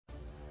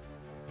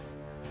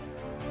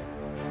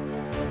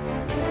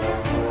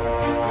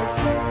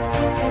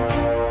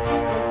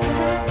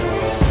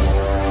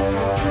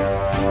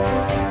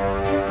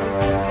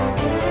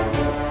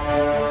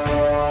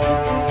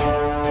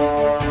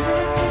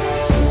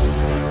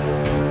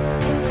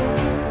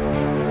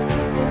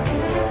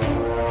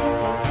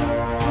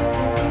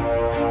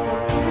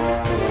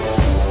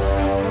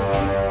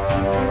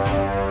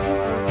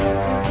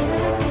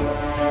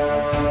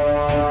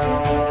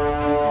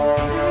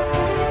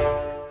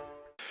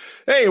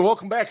Hey,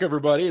 welcome back,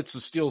 everybody. It's the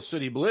Steel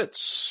City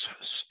Blitz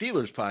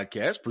Steelers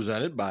Podcast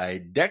presented by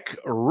Deck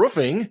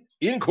Roofing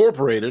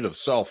Incorporated of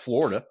South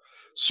Florida,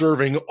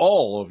 serving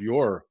all of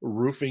your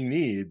roofing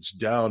needs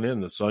down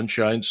in the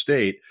Sunshine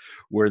State,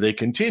 where they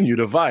continue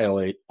to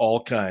violate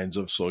all kinds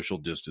of social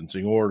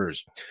distancing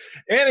orders.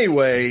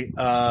 Anyway,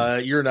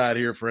 you're not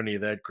here for any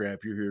of that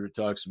crap. You're here to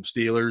talk some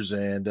Steelers,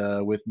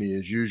 and with me,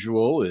 as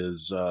usual,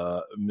 is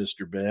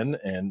Mr. Ben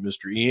and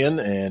Mr. Ian,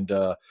 and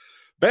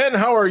Ben,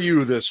 how are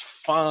you this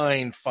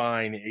fine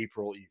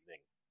April evening?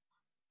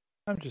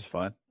 I'm just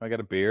fine. I got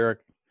a beer.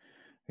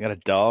 I got a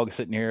dog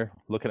sitting here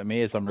looking at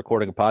me as I'm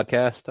recording a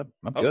podcast.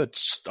 I'm good.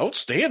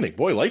 Outstanding.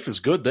 Boy, life is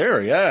good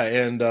there. Yeah.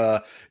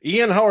 And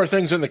Ian, how are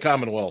things in the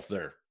Commonwealth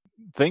there?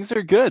 Things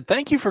are good.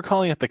 Thank you for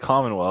calling it the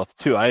Commonwealth,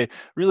 too. I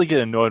really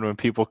get annoyed when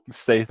people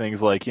say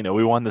things like, you know,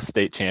 we won the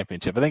state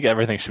championship. I think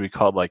everything should be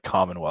called like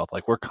Commonwealth,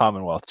 like we're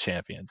Commonwealth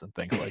champions and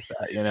things like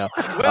that, you know.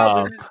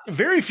 Well,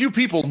 very few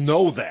people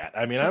know that.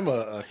 I mean, I'm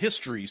a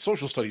history,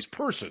 social studies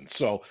person,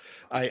 so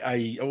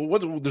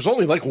there's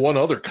only like one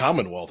other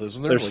Commonwealth,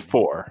 isn't there? There's like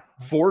four.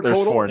 Four total?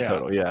 There's four in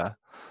total, yeah.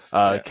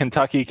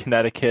 Kentucky,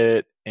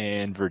 Connecticut,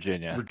 and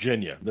Virginia.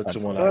 That's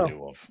the one I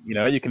knew of. You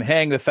know, you can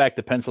hang the fact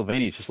that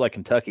Pennsylvania is just like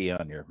Kentucky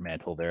on your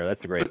mantle there.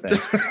 That's a great thing.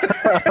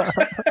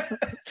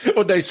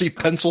 Well, I see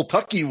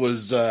Pennsylvania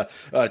was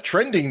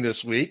trending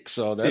this week,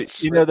 so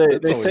that's, you know,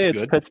 they say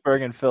good. It's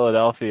Pittsburgh and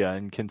Philadelphia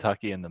and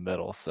Kentucky in the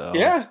middle. So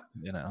yeah,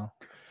 you know.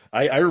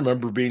 I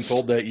remember being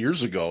told that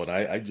years ago, and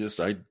I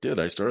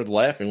started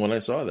laughing when I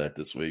saw that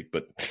this week,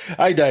 but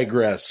I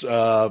digress.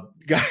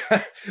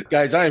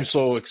 Guys, I am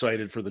so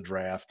excited for the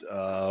draft.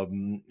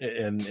 And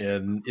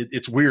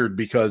it's weird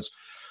because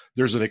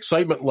there's an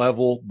excitement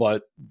level,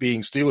 but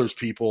being Steelers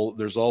people,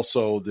 there's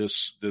also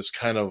this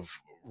kind of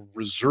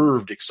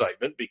reserved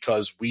excitement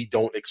because we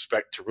don't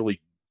expect to really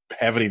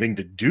have anything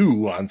to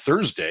do on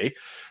Thursday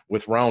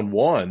with round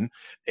one.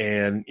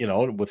 And, you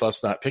know, with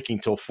us not picking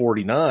till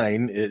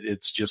 49,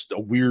 it's just a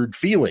weird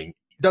feeling.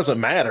 It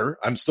doesn't matter.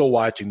 I'm still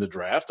watching the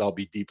draft. I'll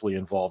be deeply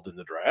involved in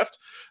the draft.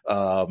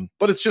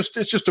 But it's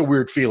just a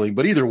weird feeling.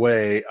 But either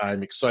way,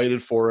 I'm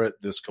excited for it.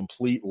 This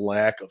complete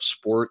lack of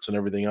sports and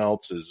everything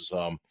else is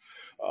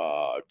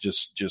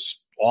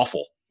just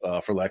awful.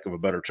 For lack of a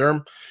better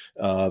term.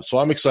 So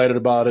I'm excited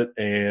about it.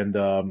 And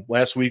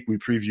last week we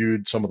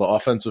previewed some of the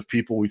offensive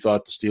people we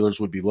thought the Steelers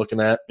would be looking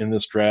at in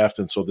this draft.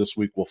 And so this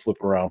week we'll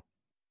flip around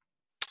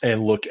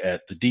and look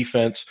at the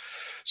defense.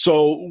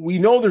 So we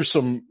know there's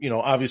some, you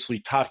know, obviously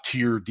top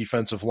tier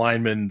defensive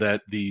linemen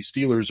that the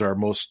Steelers are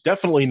most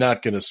definitely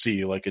not going to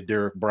see, like a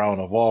Derek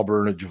Brown of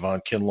Auburn, a Javon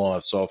Kinlaw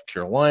of South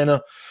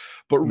Carolina.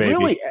 But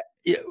really,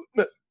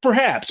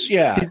 perhaps,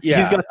 yeah.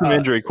 He's got some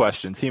injury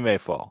questions. He may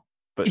fall.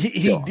 But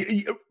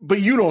but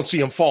you don't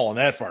see him falling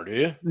that far, do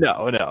you?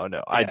 No.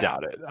 Yeah. I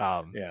doubt it.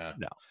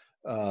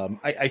 No.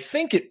 I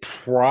think it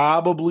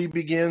probably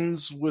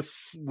begins with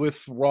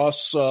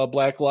Ross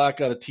Blacklock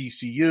out of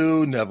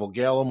TCU, Neville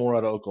Gallimore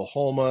out of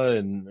Oklahoma,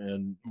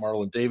 and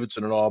Marlon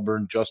Davidson in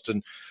Auburn,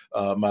 Justin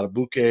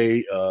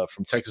Matabuke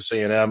from Texas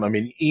A&M. I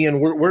mean, Ian,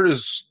 where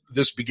does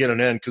this begin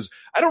and end? Because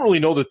I don't really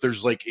know that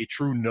there's like a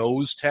true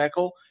nose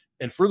tackle,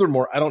 and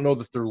furthermore, I don't know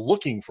that they're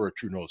looking for a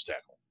true nose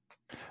tackle.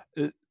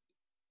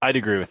 I'd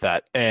agree with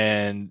that.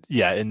 And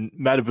yeah, and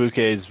Matabuke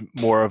is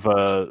more of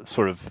a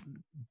sort of,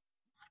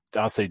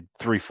 I'll say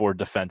 3-4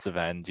 defensive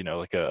end, you know,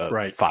 like a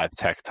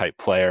 5-tech type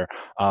player.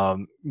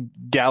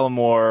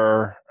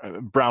 Gallimore,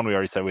 Brown, we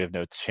already said we have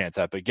no chance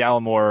at, but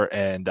Gallimore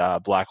and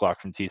Blacklock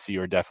from TCU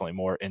are definitely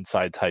more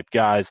inside type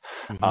guys.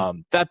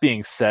 Mm-hmm. That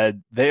being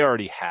said, they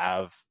already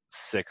have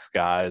 6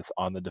 guys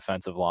on the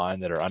defensive line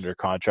that are under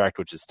contract,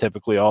 which is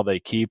typically all they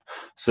keep.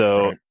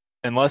 So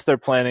unless they're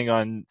planning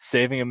on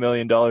saving $1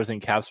 million in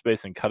cap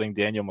space and cutting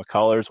Daniel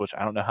McCullers, which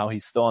I don't know how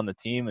he's still on the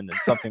team, and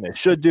it's something they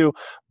should do,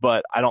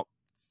 but I don't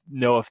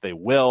know if they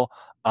will.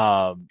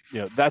 You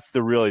know, that's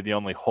really the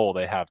only hole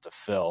they have to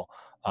fill.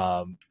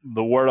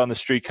 The word on the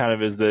street kind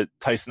of is that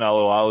Tyson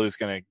Alualu is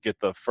going to get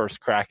the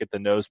first crack at the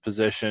nose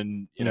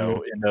position, you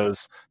know, in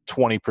those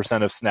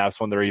 20% of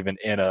snaps when they're even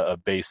in a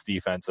base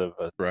defense of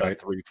a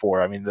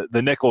 3-4. I mean,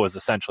 the nickel is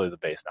essentially the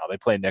base now. They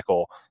play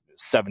nickel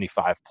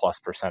 75+%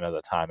 of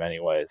the time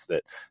anyways,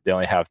 that they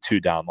only have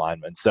 2 down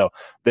linemen. So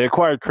they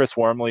acquired Chris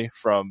Wormley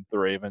from the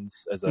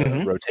Ravens as a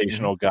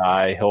rotational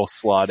guy. He'll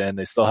slot in.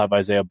 They still have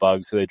Isaiah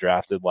Buggs, who they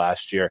drafted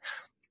last year.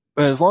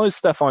 But as long as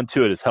Stephon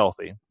Tuitt is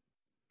healthy,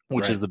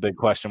 which is the big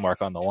question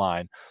mark on the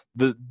line,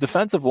 the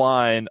defensive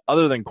line,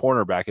 other than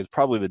cornerback, is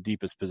probably the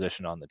deepest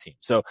position on the team.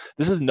 So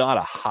this is not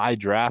a high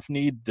draft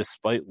need,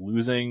 despite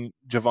losing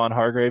Javon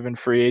Hargrave in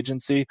free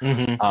agency.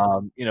 You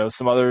know,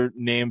 some other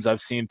names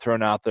I've seen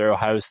thrown out there: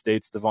 Ohio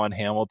State's Devon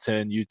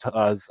Hamilton,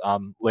 Utah's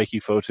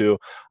Lakey Fotu.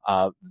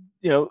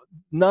 You know,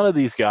 none of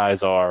these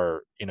guys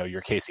are, you know,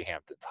 your Casey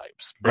Hampton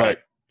types. But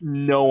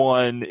no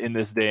one in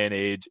this day and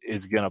age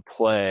is going to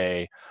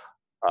play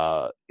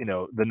you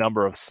know, the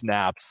number of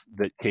snaps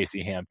that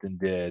Casey Hampton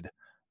did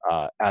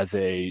as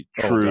a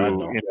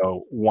true, you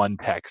know,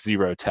 1-tech,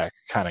 0-tech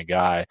kind of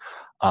guy.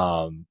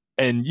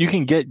 And you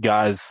can get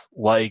guys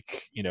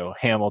like,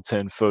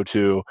 Hamilton,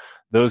 Fotu,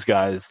 those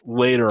guys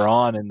later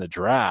on in the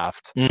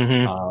draft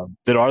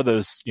that are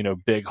those,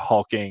 big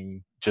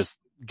hulking, just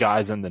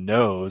guys in the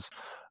nose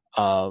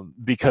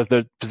because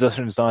their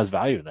position is not as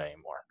valued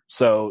anymore.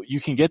 So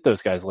you can get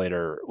those guys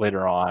later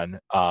on,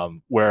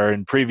 where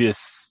in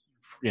previous,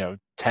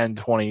 10,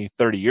 20,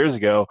 30 years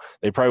ago,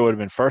 they probably would have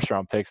been first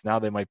round picks. Now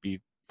they might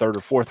be third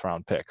or fourth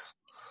round picks.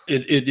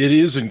 It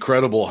is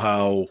incredible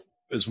how,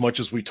 as much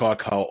as we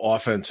talk how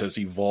offense has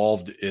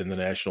evolved in the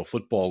National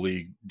Football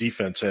League,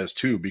 defense has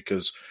too,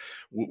 because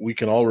we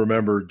can all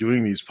remember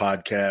doing these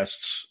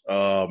podcasts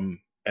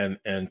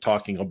and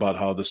talking about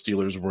how the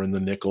Steelers were in the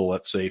nickel,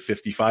 let's say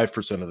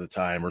 55% of the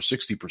time or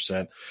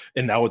 60%,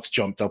 and now it's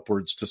jumped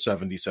upwards to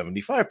 70,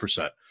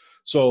 75%.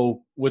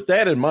 So with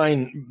that in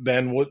mind,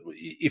 Ben, what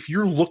if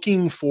you're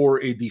looking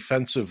for a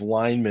defensive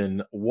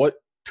lineman, what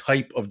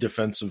type of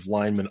defensive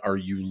lineman are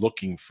you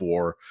looking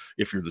for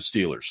if you're the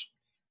Steelers?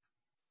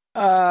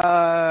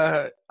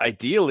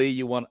 Ideally,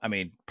 you want,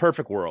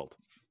 perfect world.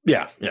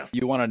 Yeah.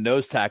 You want a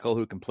nose tackle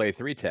who can play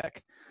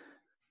 3-tech.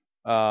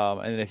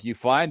 And if you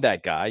find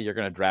that guy, you're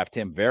going to draft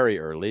him very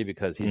early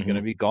because he's going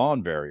to be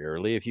gone very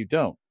early if you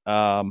don't.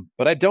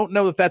 But I don't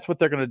know if that's what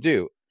they're going to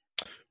do.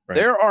 Right.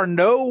 There are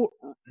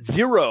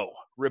zero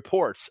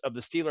reports of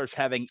the Steelers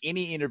having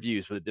any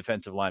interviews with a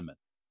defensive lineman.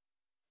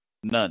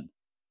 None.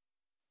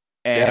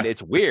 And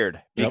it's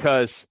weird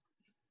because,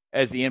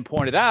 as Ian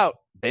pointed out,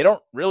 they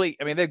don't really.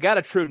 They've got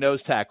a true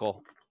nose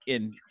tackle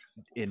in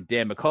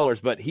Dan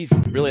McCullers, but he's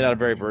really not a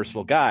very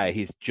versatile guy.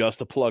 He's just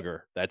a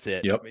plugger. That's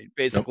it. Yep.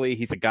 Basically,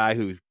 he's a guy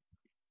who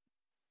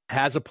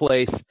has a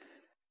place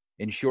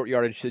in short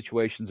yardage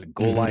situations and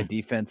goal line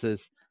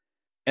defenses,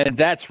 and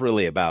that's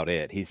really about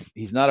it.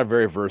 He's not a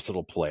very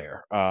versatile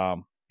player.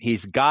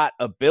 He's got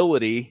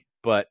ability,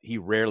 but he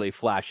rarely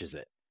flashes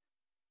it,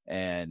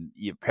 and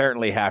you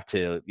apparently have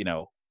to,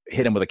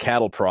 hit him with a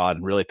cattle prod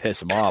and really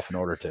piss him off in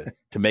order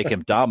to make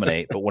him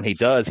dominate. But when he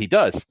does, he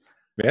does.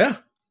 Yeah.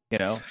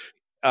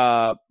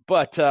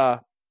 But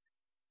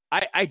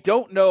I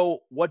don't know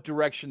what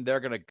direction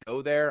they're going to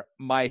go there.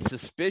 My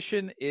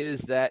suspicion is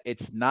that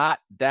it's not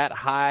that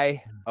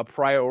high a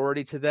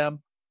priority to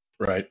them.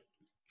 Right.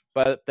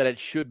 But that it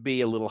should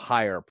be a little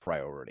higher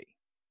priority.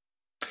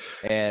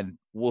 And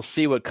we'll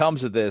see what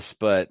comes of this,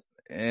 but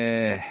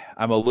I'm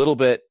a little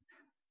bit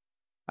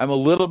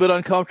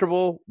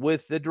uncomfortable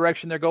with the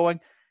direction they're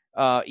going.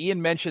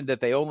 Ian mentioned that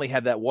they only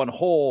have that one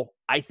hole.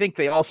 I think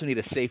they also need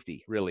a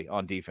safety, really,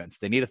 on defense.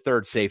 They need a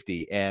third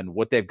safety, and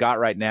what they've got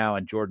right now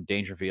in Jordan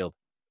Dangerfield,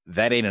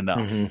 that ain't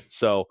enough.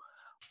 So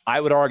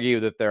I would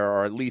argue that there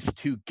are at least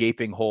two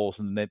gaping holes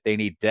and that they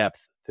need depth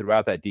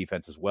throughout that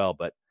defense as well.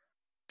 But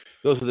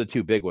those are the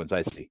two big ones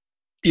I see.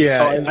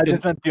 Yeah, I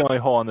just meant the only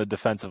hole on the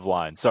defensive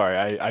line.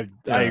 Sorry, I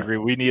agree.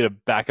 We need a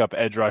backup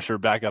edge rusher,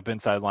 backup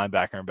inside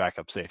linebacker, and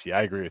backup safety.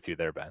 I agree with you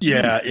there, Ben.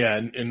 Yeah,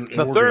 and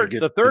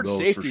the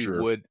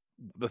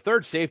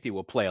third safety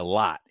will play a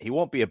lot. He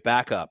won't be a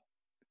backup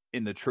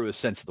in the truest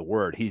sense of the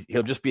word.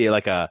 He'll just be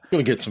like going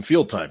to get some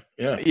field time.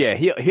 Yeah.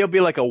 He'll be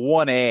like a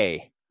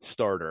 1A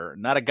starter,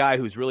 not a guy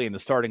who's really in the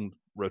starting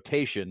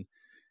rotation.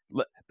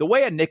 The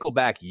way a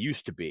nickelback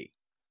used to be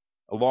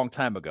a long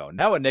time ago.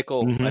 Now a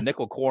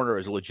nickel corner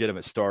is a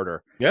legitimate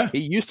starter. Yeah. He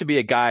used to be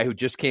a guy who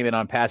just came in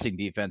on passing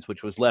defense,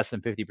 which was less than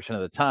 50%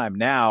 of the time.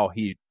 Now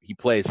he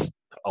plays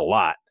a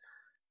lot.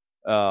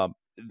 The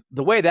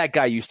way that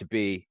guy used to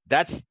be,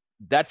 that's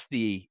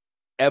the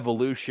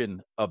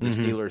evolution of the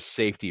Steelers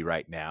safety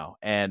right now.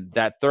 And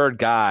that third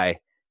guy,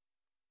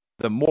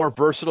 the more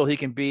versatile he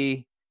can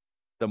be,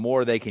 the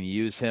more they can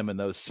use him in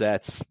those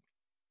sets.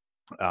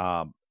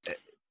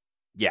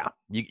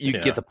 You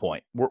get the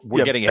point.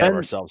 We're getting ahead of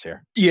ourselves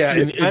here. Yeah,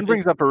 and Ben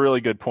brings up a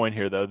really good point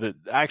here, though, that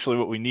actually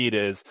what we need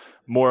is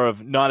more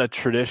of not a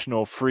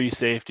traditional free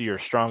safety or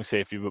strong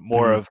safety, but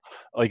more of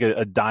like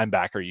a dime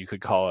backer, you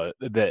could call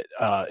it, that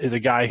is a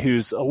guy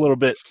who's a little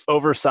bit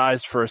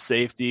oversized for a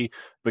safety,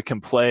 but can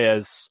play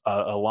as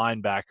a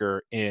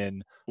linebacker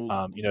in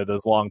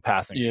those long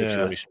passing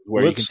situations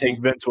where you can take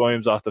Vince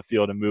Williams off the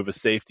field and move a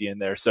safety in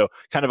there. So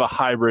kind of a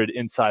hybrid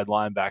inside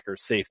linebacker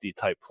safety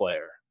type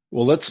player.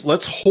 Well,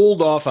 let's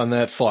hold off on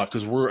that thought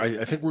because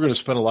I think we're going to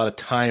spend a lot of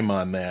time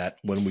on that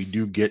when we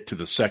do get to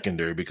the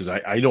secondary, because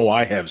I know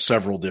I have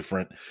several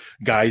different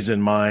guys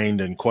in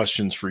mind and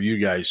questions for you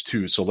guys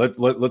too. So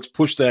let's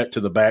push that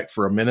to the back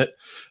for a minute.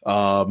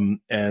 And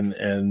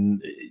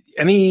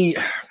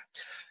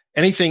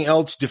anything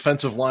else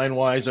defensive line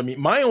wise?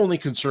 My only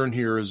concern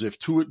here is if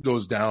Tuitt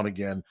goes down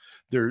again,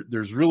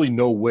 there's really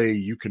no way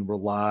you can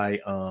rely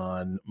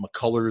on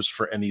McCullers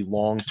for any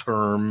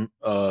long-term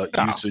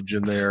usage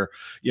in there.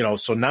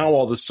 So now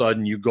all of a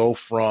sudden you go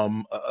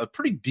from a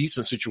pretty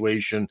decent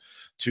situation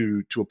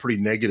to a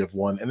pretty negative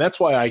one. And that's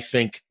why I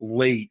think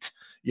late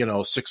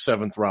sixth,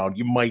 seventh round,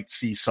 you might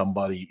see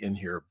somebody in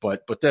here.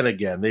 But then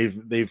again,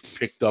 they've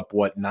picked up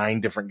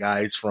 9 different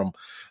guys from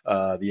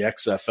the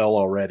XFL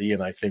already,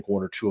 and I think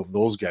 1 or 2 of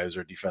those guys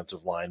are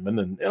defensive linemen.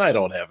 And I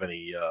don't have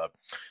any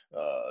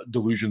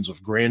delusions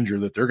of grandeur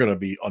that they're going to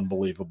be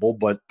unbelievable,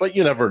 but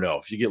you never know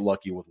if you get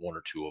lucky with 1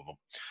 or 2 of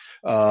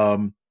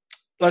them.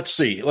 Let's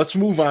see. Let's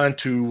move on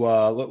to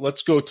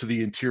let's go to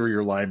the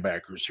interior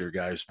linebackers here,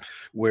 guys,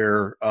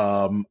 where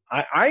I'm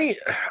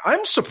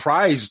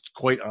surprised,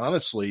 quite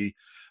honestly,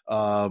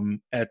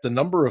 at the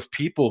number of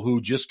people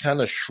who just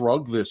kind of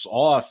shrug this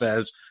off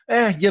as,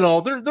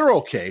 they're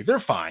okay. They're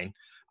fine.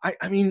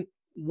 I mean,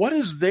 what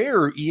is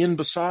there, Ian,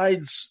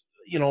 besides,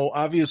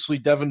 obviously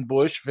Devin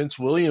Bush, Vince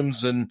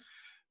Williams, and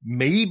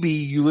maybe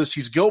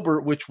Ulysses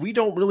Gilbert, which we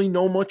don't really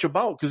know much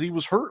about because he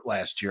was hurt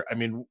last year. I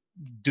mean,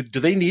 do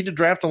they need to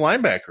draft a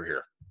linebacker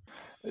here?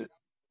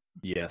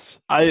 Yes.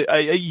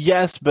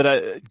 Yes,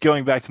 but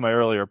going back to my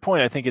earlier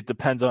point, I think it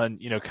depends on,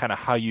 kind of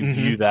how you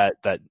view that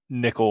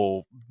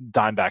nickel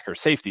dimebacker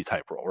safety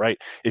type role, right?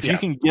 If you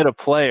can get a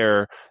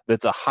player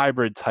that's a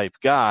hybrid type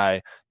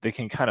guy that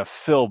can kind of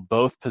fill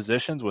both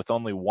positions with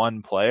only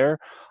one player,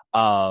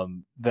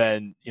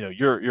 then,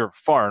 you're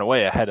far and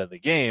away ahead of the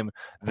game.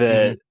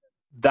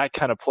 That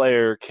kind of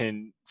player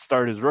can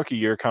start his rookie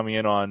year coming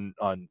in on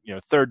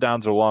third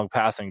downs or long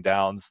passing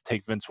downs,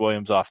 take Vince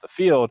Williams off the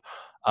field.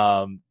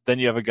 Then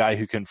you have a guy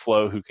who can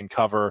flow, who can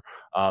cover,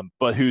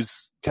 but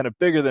who's kind of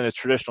bigger than a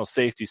traditional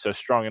safety, so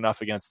strong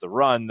enough against the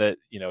run that,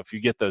 if you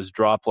get those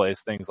draw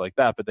plays, things like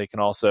that, but they can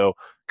also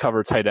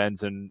cover tight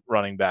ends and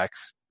running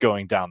backs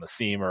going down the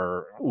seam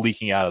or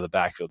leaking out of the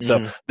backfield.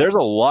 So there's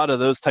a lot of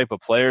those type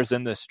of players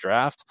in this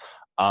draft.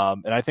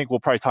 And I think we'll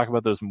probably talk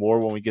about those more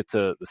when we get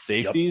to the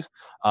safeties.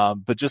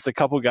 But just a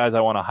couple guys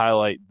I want to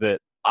highlight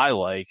that I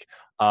like.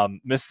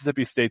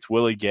 Mississippi State's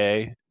Willie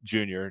Gay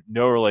Jr.,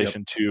 no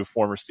relation to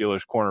former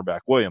Steelers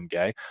cornerback William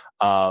Gay.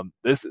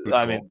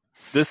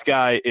 This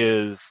guy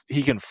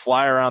he can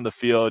fly around the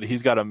field.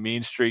 He's got a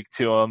mean streak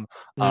to him.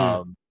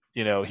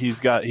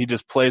 He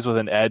just plays with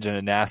an edge and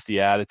a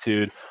nasty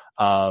attitude.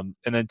 And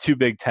then 2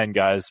 Big Ten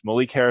guys,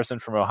 Malik Harrison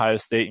from Ohio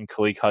State and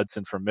Khaleke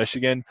Hudson from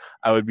Michigan.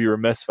 I would be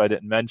remiss if I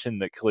didn't mention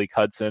that Khaleke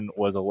Hudson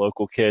was a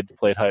local kid,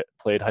 played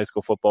high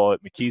school football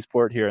at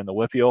McKeesport here in the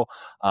Whippeal.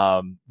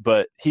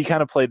 But he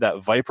kind of played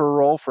that Viper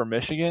role for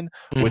Michigan,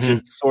 which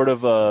is sort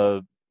of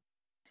a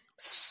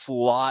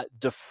slot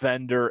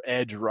defender,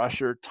 edge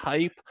rusher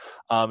type.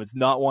 It's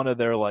not one of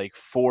their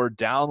 4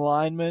 down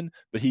linemen,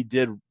 but he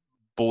did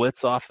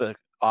blitz off the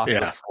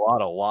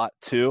slot a lot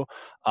too.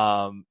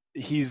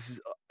 He's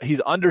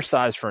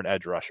undersized for an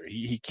edge rusher.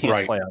 He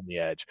can't play on the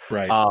edge.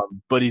 Right.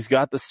 But he's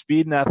got the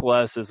speed and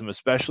athleticism,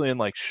 especially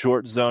in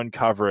short zone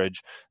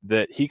coverage,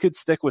 that he could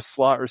stick with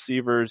slot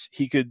receivers.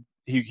 He could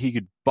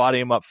body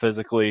him up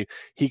physically.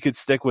 He could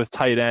stick with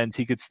tight ends.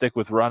 He could stick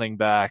with running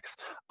backs.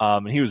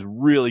 And he was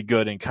really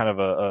good in kind of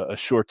a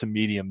short to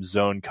medium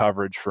zone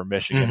coverage for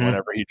Michigan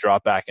whenever he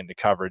dropped back into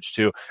coverage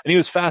too. And he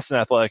was fast and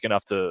athletic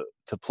enough to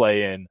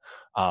play in,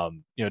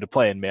 to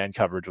play in man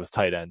coverage with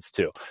tight ends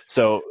too.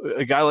 So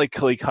a guy like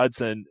Khaleke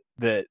Hudson,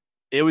 that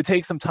it would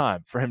take some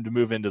time for him to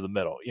move into the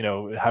middle,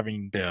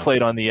 having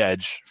played on the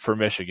edge for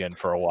Michigan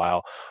for a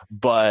while.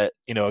 But,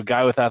 a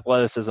guy with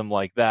athleticism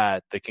like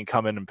that can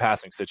come in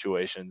passing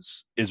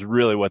situations is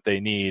really what they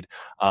need.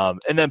 And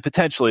then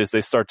potentially as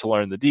they start to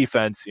learn the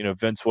defense,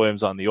 Vince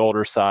Williams on the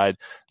older side,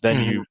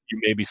 then you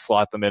maybe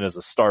slot them in as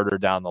a starter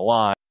down the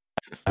line.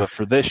 But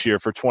for this year,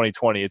 for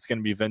 2020, it's going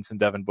to be Vince and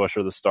Devin Bush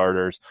are the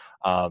starters.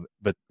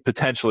 But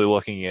potentially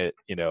looking at,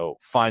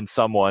 find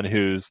someone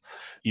who's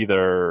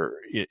either,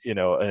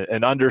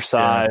 an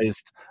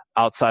undersized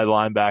outside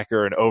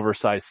linebacker, an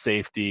oversized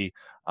safety,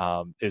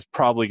 is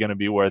probably going to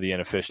be where the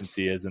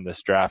inefficiency is in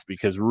this draft,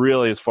 because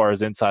really, as far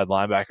as inside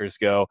linebackers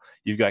go,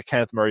 you've got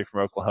Kenneth Murray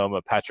from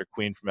Oklahoma, Patrick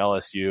Queen from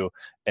LSU,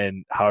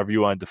 and however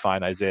you want to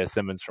define Isaiah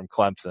Simmons from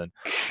Clemson.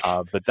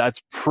 But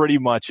that's pretty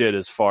much it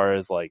as far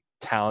as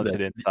talented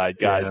inside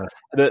guys.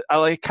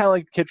 I kind of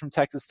like the kid from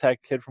Texas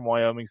Tech, kid from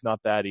Wyoming's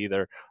not bad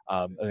either.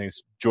 I think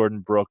it's Jordan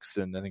Brooks,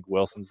 and I think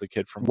Wilson's the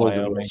kid from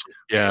Wyoming.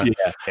 Yeah.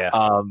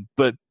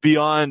 But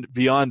beyond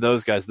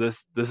those guys,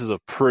 this is a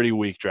pretty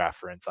weak draft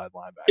for inside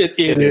linebacker.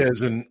 It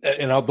is, and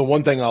the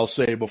one thing I'll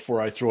say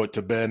before I throw it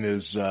to Ben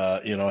is,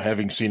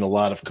 having seen a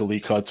lot of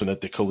Khaleke Hudson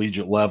at the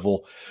collegiate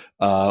level,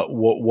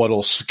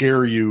 what'll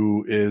scare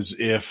you is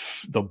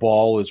if the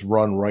ball is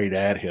run right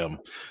at him.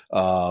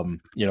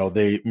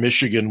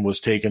 Michigan was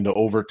taken to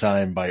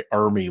overtime by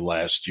Army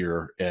last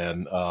year,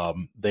 and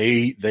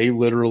they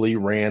literally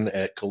ran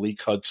at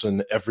Khaleke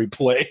Hudson every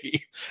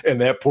play.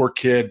 And that poor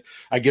kid,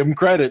 I give him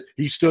credit,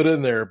 he stood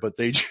in there, but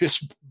they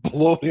just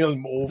blew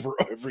him over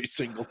every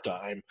single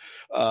time.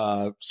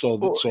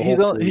 So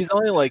he's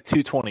only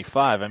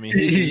 225. I mean,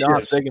 he's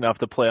not big enough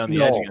to play on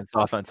the edge against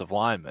offensive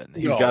linemen.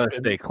 He's got to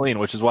stay clean,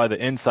 which is why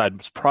the inside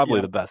was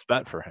probably the best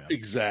bet for him.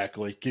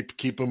 Exactly.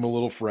 Keep him a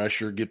little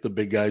fresher, get the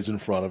big guys in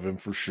front of him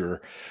for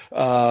sure.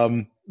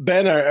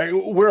 Ben,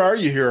 where are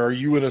you here? Are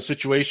you in a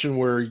situation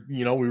where,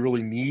 we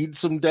really need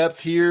some depth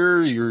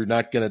here? You're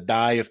not going to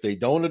die if they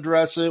don't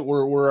address it?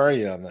 Where are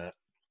you on that?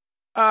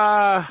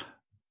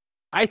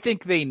 I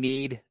think they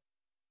need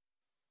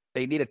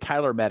a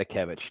Tyler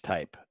Matakevich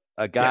type,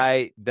 a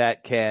guy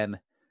that can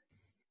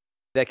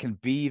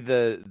be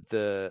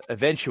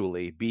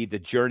eventually be the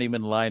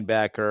journeyman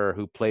linebacker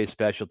who plays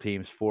special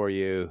teams for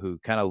you, who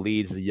kind of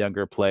leads the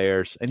younger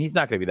players. And he's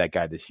not going to be that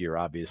guy this year,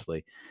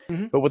 obviously.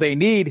 Mm-hmm. But what they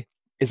need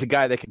is a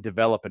guy that can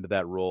develop into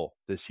that role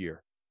this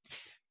year.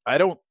 I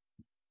don't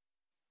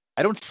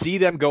see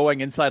them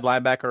going inside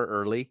linebacker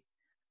early,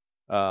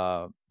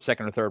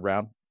 second or third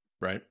round.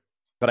 Right.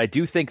 But I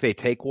do think they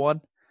take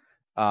one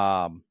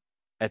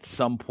at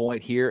some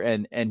point here.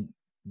 And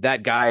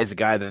that guy is a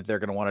guy that they're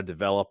going to want to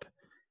develop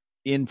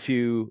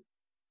into,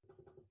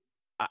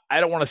 I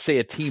don't want to say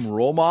a team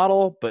role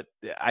model, but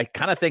I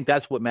kind of think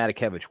that's what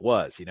Matakevich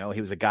was. He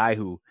was a guy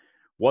who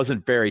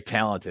wasn't very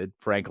talented,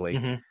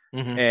 frankly,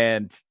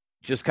 and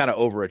just kind of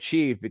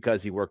overachieved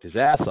because he worked his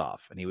ass off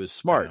and he was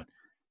smart. Yeah.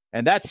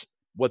 And that's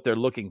what they're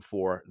looking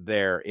for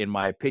there, in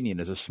my opinion,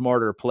 is a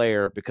smarter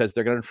player, because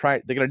they're going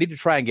to need to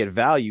try and get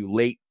value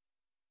late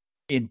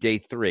in day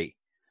 3.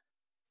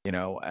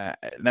 And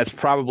that's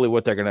probably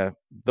what the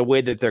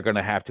way that they're going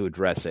to have to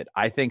address it.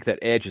 I think that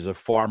edge is a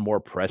far more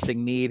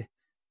pressing need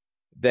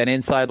than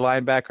inside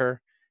linebacker.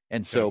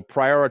 And so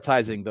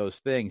prioritizing those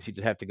things, you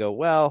just have to go,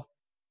 well,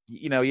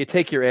 you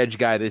take your edge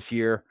guy this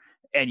year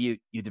and you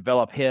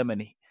develop him,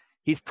 and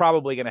he's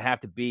probably going to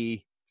have to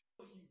be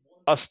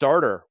a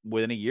starter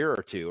within a year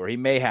or two, or he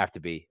may have to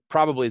be.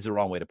 Probably is the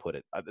wrong way to put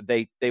it.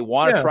 They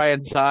want to try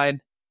and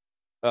sign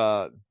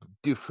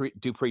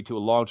Dupree to a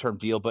long-term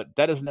deal, but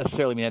that doesn't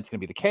necessarily mean that's going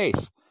to be the case.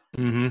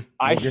 Mm-hmm.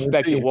 I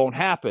suspect it won't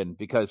happen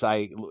because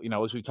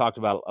as we talked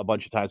about a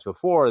bunch of times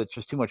before, it's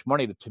just too much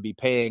money to be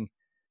paying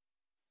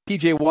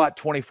TJ Watt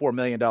 $24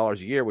 million a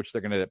year, which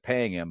they're going to end up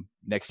paying him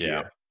next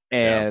year,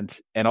 and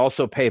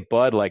also pay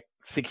Bud like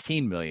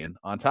 $16 million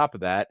on top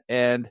of that,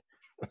 and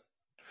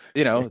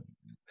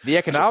the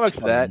economics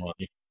of that,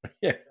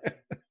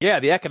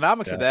 the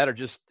economics of that are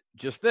just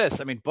this.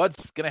 I mean, Bud's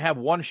going to have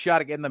one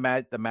shot at getting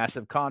the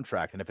massive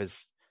contract, and if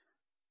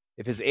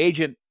his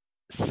agent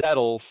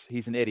settles,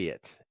 he's an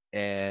idiot,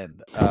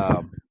 and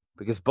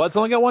because Bud's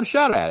only got one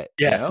shot at it.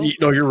 Yeah,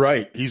 you're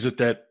right. He's at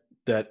that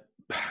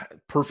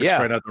perfect's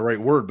probably not the right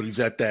word, but he's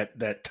at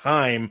that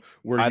time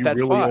where you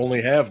really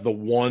only have the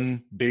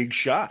one big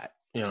shot.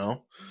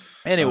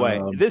 Anyway,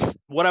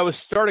 what I was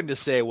starting to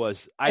say was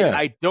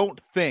I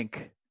don't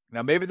think.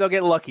 Now, maybe they'll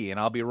get lucky, and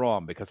I'll be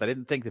wrong, because I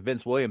didn't think that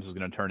Vince Williams was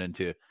going to turn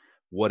into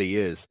what he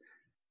is.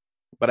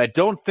 But I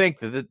don't think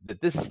that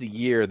this is the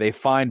year they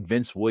find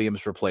Vince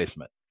Williams'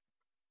 replacement.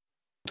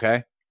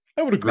 Okay?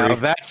 I would agree. Now,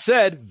 that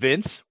said,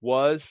 Vince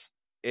was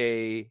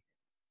a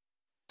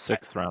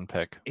 6th-round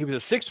pick. He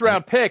was a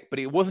 6th-round pick, but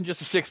he wasn't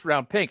just a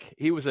 6th-round pick.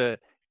 He was a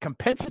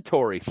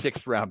compensatory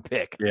 6th-round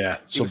pick. Yeah.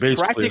 So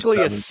basically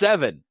practically a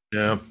 7.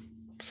 Yeah.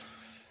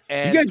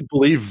 And you guys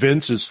believe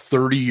Vince is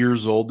 30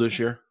 years old this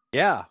year?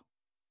 Yeah.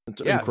 It's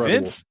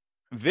incredible.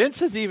 Vince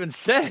has even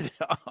said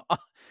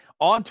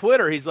on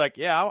Twitter, he's like,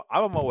 I'm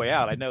on my way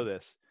out. I know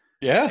this.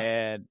 Yeah.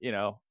 And,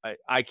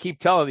 I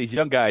keep telling these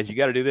young guys, you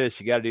got to do this,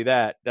 you got to do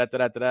that.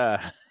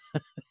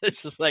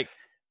 It's just like,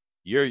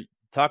 you're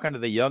talking to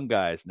the young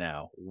guys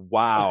now.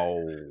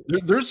 Wow.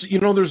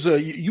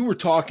 You were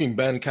talking,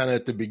 Ben, kind of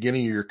at the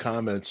beginning of your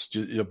comments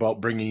about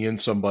bringing in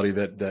somebody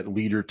that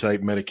leader type,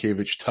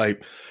 Matakevich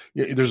type.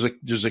 There's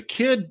a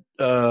kid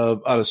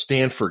out of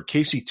Stanford,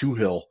 Casey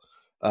Toohill.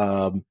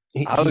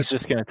 I was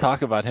just going to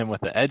talk about him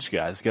with the edge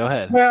guys. Go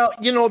ahead.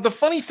 Well, the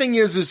funny thing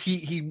is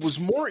he was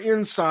more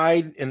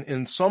inside,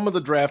 and some of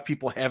the draft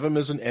people have him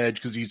as an edge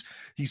because he's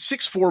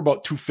 6'4",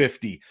 about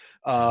 250.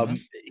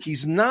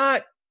 He's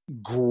not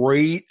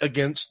great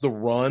against the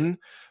run,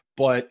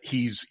 but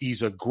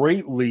he's a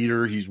great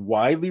leader. He's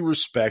widely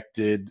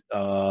respected.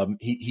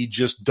 He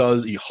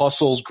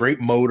hustles, great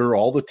motor,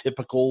 all the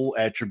typical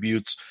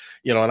attributes,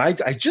 and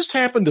I just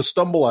happened to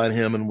stumble on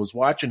him and was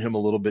watching him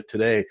a little bit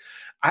today.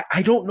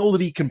 I don't know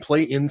that he can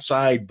play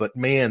inside, but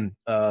man,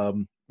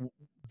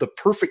 the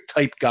perfect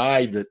type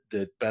guy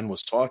that Ben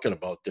was talking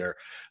about there.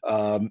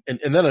 And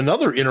then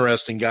another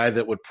interesting guy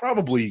that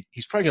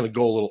he's probably going to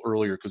go a little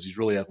earlier because he's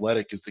really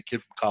athletic, is the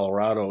kid from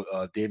Colorado,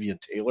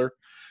 Davian Taylor,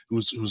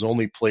 who's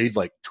only played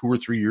like 2 or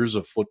 3 years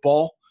of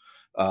football.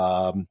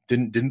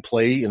 Didn't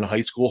play in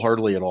high school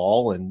hardly at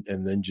all, and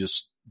then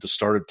just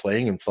started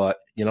playing and thought,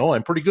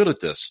 I'm pretty good at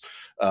this,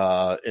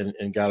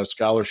 and got a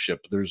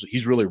scholarship.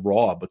 He's really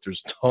raw, but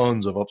there's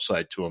tons of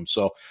upside to him.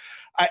 So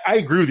I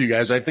agree with you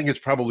guys. I think it's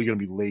probably going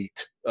to be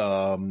late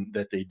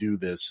that they do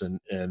this,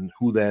 and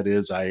who that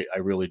is, I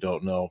really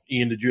don't know.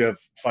 Ian, did you have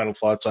final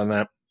thoughts on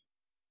that?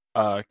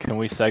 Can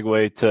we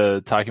segue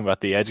to talking about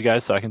the edge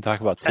guys so I can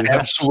talk about two?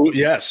 Absolutely.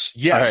 Yes.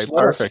 All right,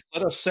 perfect.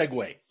 Let us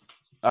segue.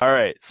 All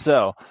right.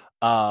 So,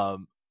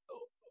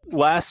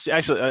 I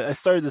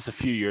started this a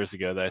few years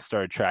ago that I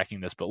started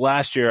tracking this, but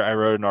last year I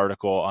wrote an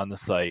article on the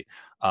site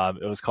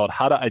It was called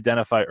How to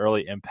Identify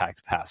Early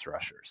Impact Pass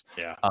Rushers.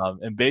 Yeah.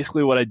 And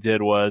basically what I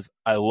did was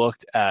I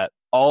looked at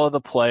all of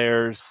the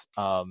players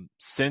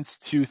since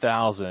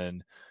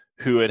 2000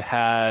 who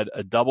had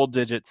a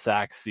double-digit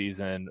sack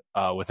season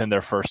within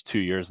their first 2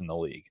 years in the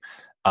league.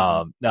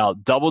 Now,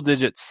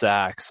 double-digit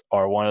sacks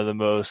are one of the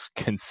most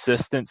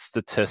consistent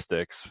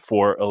statistics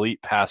for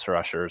elite pass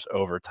rushers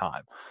over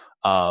time.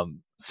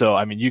 So,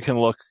 I mean, you can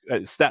look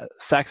at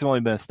sacks have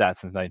only been a stat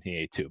since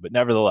 1982, but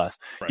nevertheless,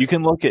 you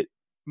can look at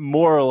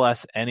more or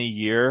less any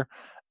year,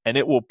 and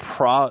it will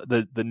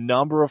the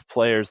number of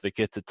players that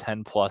get to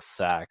 10 plus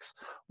sacks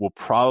will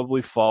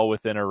probably fall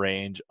within a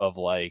range of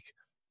like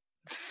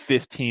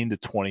 15 to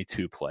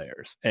 22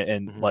 players.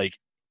 And like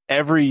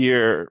every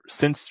year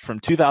since from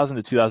 2000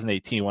 to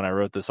 2018, when I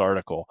wrote this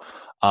article.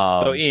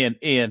 So Ian,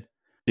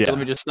 let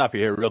me just stop you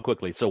here real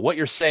quickly. So what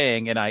you're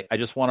saying, and I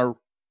just want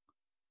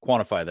to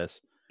quantify this.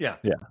 Yeah.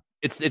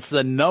 It's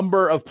the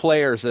number of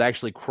players that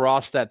actually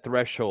cross that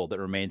threshold that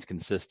remains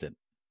consistent.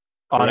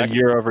 On a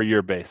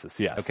year-over-year basis,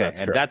 yes. Okay, and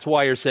correct. That's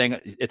why you're saying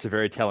it's a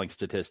very telling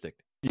statistic.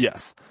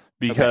 Yes,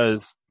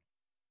 because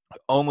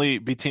only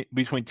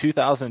between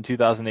 2000 and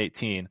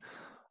 2018,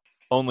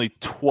 only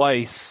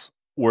twice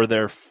were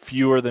there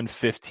fewer than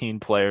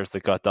 15 players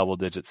that got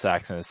double-digit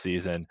sacks in a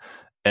season,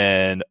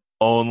 and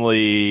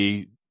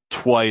only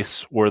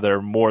twice were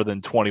there more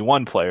than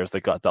 21 players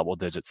that got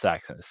double-digit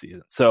sacks in a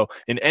season. So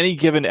in any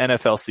given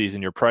NFL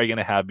season, you're probably going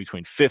to have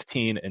between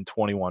 15 and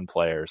 21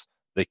 players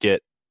that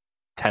get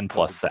 10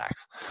 plus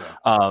sacks.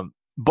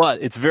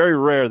 But it's very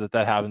rare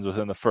that happens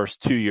within the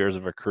first 2 years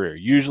of a career.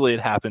 Usually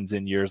it happens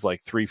in years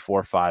like 3,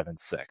 4, 5, and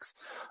 6.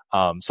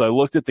 So I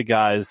looked at the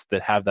guys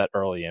that have that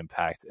early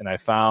impact, and I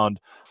found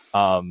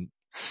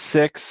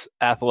 6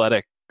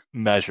 athletic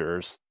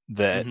measures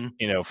that,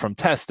 from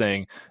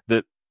testing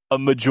that a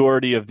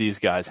majority of these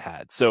guys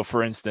had. So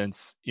for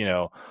instance,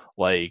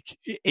 like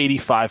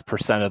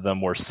 85% of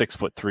them were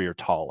 6'3" or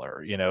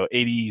taller,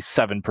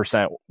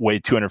 87%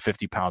 weighed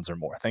 250 pounds or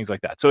more, things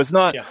like that. So it's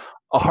not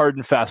a hard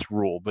and fast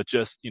rule, but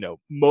just,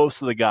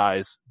 most of the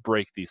guys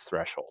break these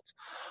thresholds.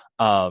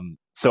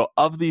 So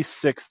of these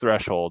 6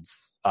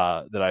 thresholds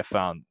that I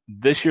found,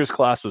 this year's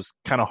class was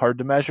kind of hard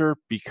to measure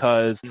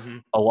because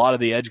a lot of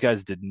the edge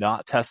guys did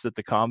not test at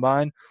the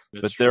combine,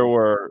 but there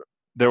were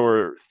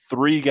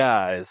 3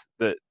 guys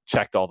that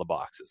checked all the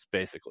boxes,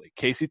 basically.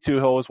 Casey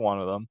Tuhill was one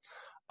of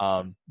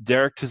them.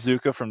 Derek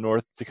Tezuka from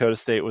North Dakota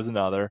State was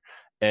another.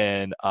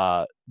 And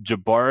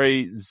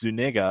Jabari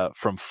Zuniga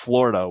from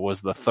Florida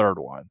was the third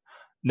one.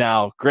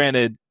 Now,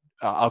 granted,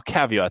 I'll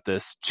caveat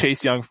this.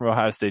 Chase Young from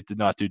Ohio State did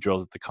not do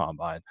drills at the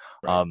combine.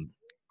 Right.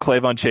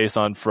 Clavon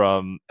Chason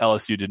from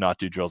LSU did not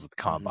do drills at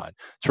the combine.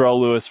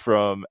 Terrell Lewis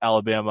from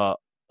Alabama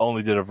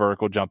only did a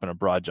vertical jump and a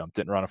broad jump,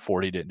 didn't run a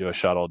 40, didn't do a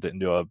shuttle, didn't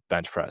do a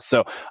bench press.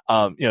 So,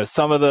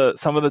 some of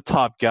the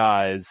top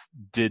guys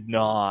did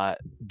not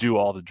do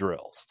all the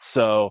drills.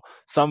 So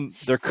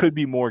there could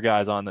be more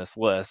guys on this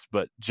list,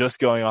 but just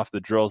going off the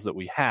drills that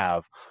we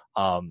have,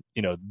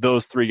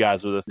 those 3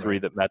 guys were the 3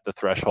 that met the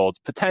thresholds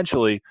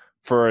potentially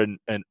for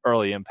an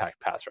early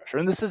impact pass rusher.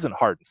 And this isn't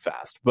hard and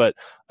fast, but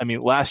I mean,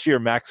 last year,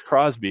 Max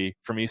Crosby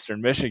from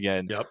Eastern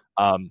Michigan,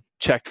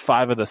 checked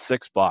 5 of the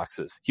 6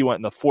 boxes. He went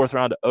in the 4th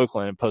round to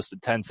Oakland and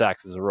posted 10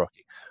 sacks as a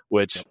rookie,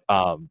 which,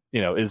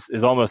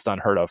 is almost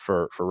unheard of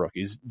for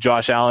rookies.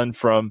 Josh Allen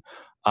from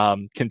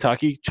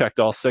Kentucky checked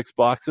all 6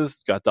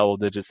 boxes, got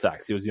double-digit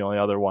sacks. He was the only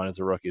other one as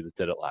a rookie that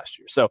did it last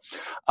year. So,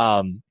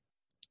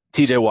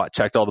 TJ Watt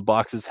checked all the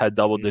boxes, had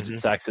double-digit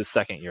sacks his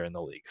second year in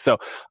the league. So,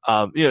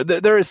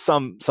 there is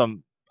some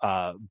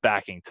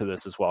backing to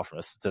this as well from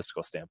a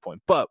statistical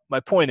standpoint. But my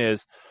point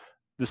is,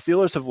 the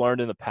Steelers have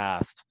learned in the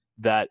past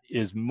that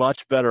is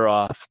much better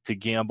off to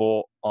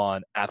gamble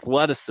on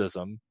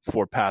athleticism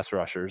for pass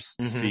rushers,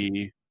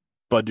 see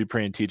Bud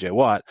Dupree and TJ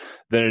Watt,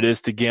 than it is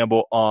to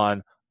gamble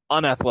on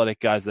unathletic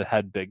guys that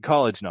had big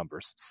college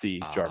numbers,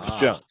 see Jarvis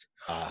Jones.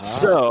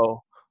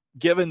 So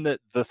given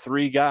that the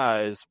 3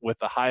 guys with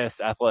the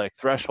highest athletic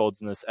thresholds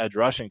in this edge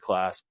rushing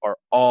class are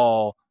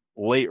all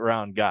late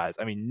round guys,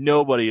 I mean,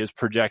 nobody is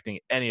projecting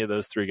any of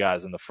those 3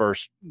 guys in the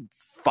first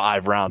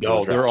 5 rounds.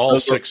 No, they're all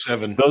 6,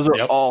 7. Those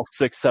are all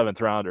 6th, 7th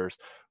rounders.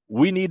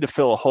 We need to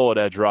fill a hole at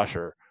edge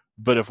rusher,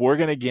 but if we're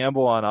going to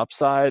gamble on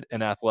upside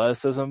and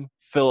athleticism,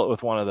 fill it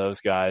with one of those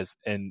guys,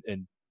 and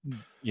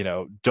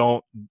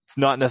it's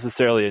not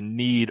necessarily a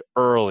need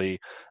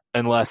early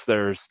unless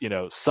there's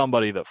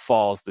somebody that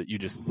falls that you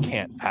just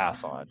can't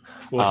pass on.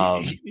 Well,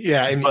 and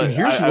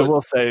here's I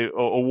will say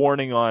a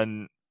warning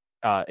on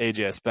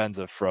AJ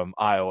Espenza from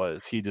Iowa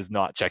is he does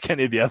not check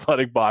any of the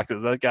athletic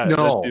boxes. That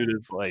dude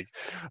is like,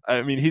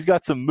 I mean, he's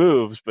got some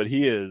moves, but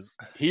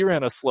he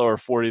ran a slower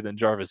 40 than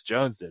Jarvis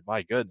Jones did.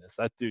 My goodness,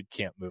 that dude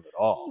can't move at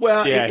all.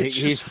 Well, yeah,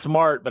 he's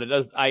smart, but it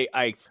does.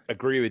 I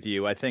agree with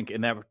you. I think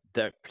in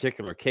that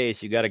particular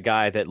case, you got a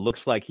guy that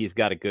looks like he's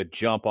got a good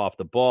jump off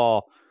the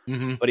ball,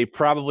 but he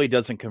probably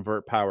doesn't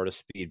convert power to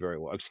speed very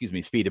well.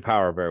 Speed to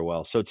power very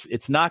well. So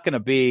it's not going to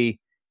be.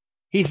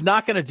 He's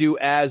not going to do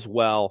as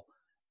well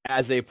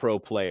as a pro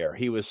player.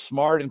 He was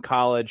smart in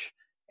college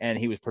and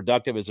he was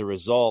productive as a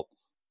result,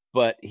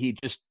 but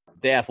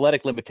the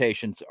athletic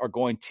limitations are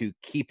going to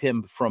keep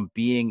him from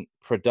being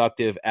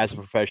productive as a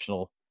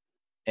professional.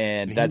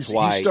 And that's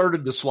why he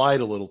started to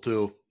slide a little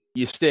too.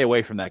 You stay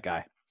away from that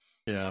guy.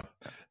 Yeah.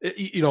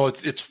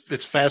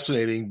 It's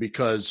fascinating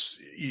because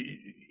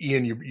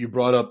Ian, you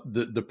brought up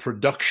the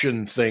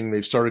production thing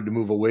they've started to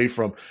move away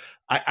from.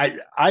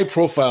 I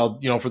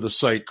profiled, for the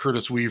site,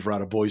 Curtis Weaver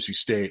out of Boise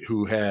State,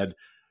 who had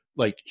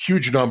like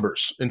huge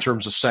numbers in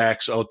terms of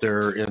sacks out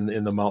there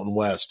in the Mountain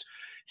West.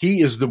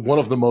 He is one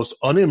of the most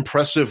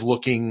unimpressive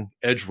looking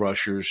edge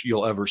rushers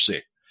you'll ever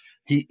see.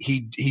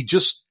 He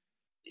just,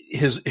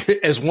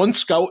 as one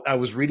scout I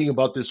was reading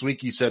about this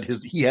week, he said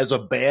he has a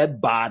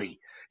bad body.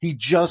 He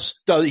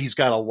just does. He's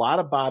got a lot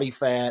of body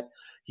fat.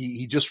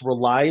 He just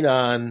relied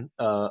on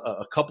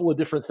a couple of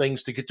different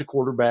things to get to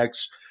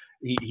quarterbacks.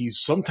 He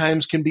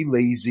sometimes can be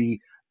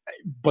lazy,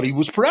 but he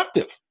was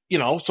productive.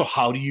 So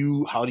how do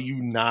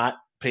you not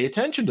pay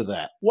attention to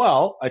that?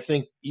 Well, I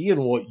think,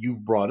 Ian, what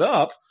you've brought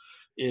up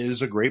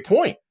is a great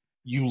point.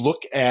 You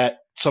look at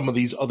some of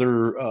these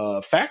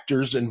other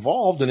factors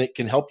involved, and it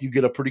can help you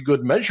get a pretty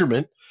good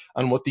measurement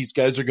on what these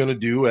guys are going to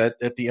do at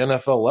the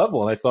NFL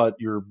level. And I thought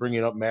you're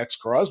bringing up Max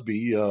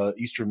Crosby,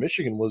 Eastern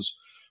Michigan, was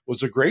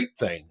a great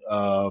thing.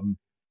 Who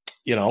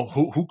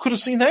could have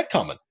seen that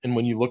coming? And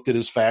when you looked at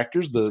his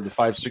factors, the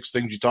 5-6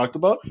 things you talked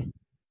about,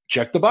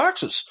 check the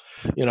boxes.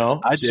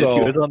 I did. So,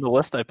 he was on the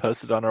list I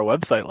posted on our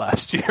website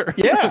last year.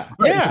 Yeah,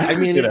 yeah. I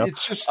mean,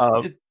 it's just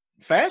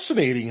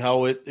fascinating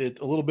how it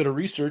a little bit of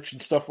research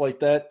and stuff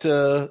like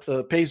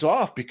that pays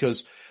off,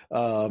 because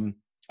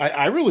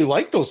I really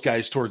like those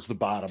guys towards the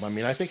bottom. I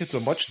mean, I think it's a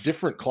much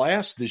different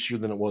class this year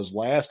than it was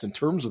last in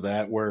terms of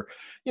that, where,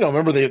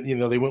 remember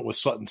they went with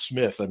Sutton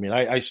Smith. I mean,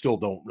 I still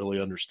don't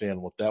really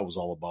understand what that was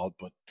all about,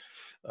 but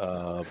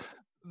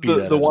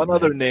the one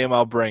other name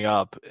I'll bring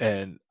up,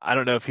 and I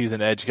don't know if he's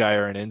an edge guy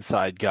or an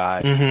inside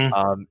guy,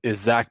 is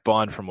Zach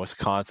Bond from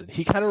Wisconsin.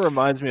 He kind of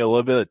reminds me a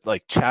little bit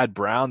like Chad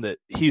Brown, that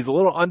he's a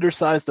little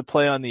undersized to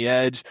play on the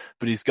edge,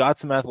 but he's got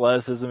some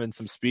athleticism and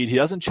some speed. He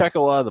doesn't check a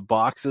lot of the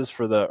boxes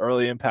for the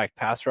early impact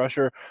pass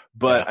rusher,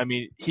 but I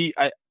mean,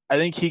 I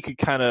think he could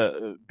kind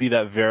of be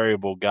that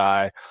variable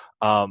guy.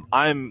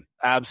 I'm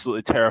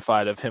absolutely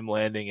terrified of him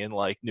landing in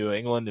like New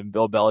England and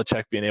Bill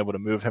Belichick being able to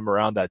move him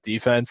around that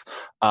defense.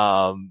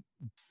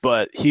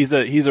 But he's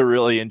a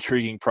really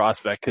intriguing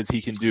prospect because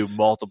he can do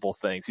multiple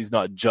things. He's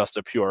not just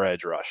a pure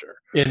edge rusher.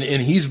 And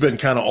he's been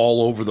kind of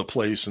all over the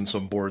place in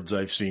some boards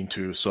I've seen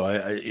too. So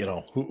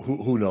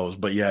who knows?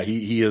 But yeah,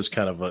 he is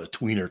kind of a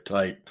tweener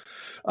type.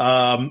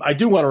 I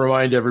do want to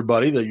remind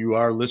everybody that you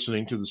are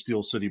listening to the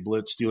Steel City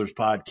Blitz Steelers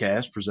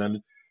podcast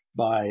presented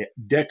by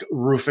Deck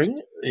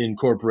Roofing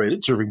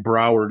Incorporated, serving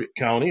Broward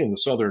County and the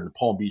southern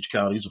Palm Beach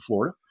counties of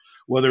Florida.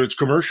 Whether it's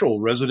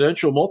commercial,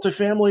 residential,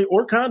 multifamily,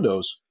 or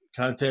condos,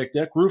 contact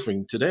Deck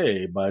Roofing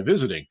today by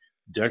visiting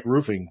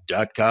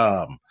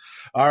deckroofing.com.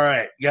 All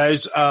right,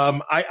 guys.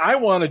 I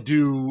want to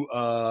do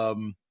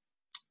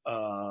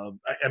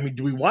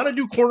do we want to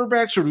do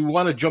cornerbacks, or do we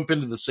want to jump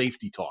into the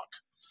safety talk?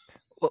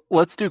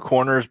 Let's do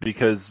corners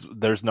because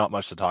there's not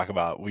much to talk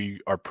about. We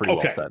are pretty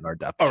well set in our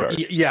depth chart.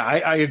 Right. Yeah,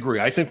 I agree.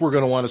 I think we're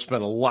going to want to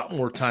spend a lot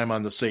more time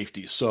on the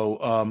safety.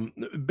 So,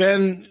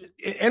 Ben,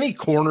 any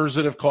corners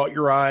that have caught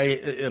your eye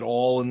at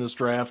all in this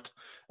draft?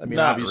 I mean,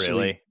 not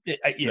obviously, really.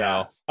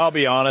 No. I'll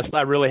be honest.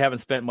 I really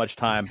haven't spent much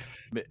time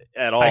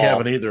at all. I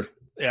haven't either.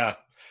 Yeah,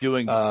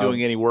 doing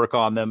any work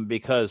on them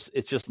because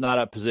it's just not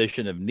a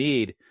position of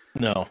need.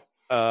 No,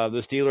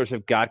 the Steelers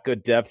have got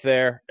good depth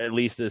there, at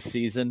least this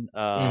season.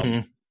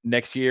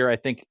 Next year, I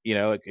think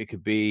it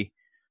could be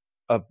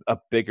a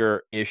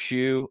bigger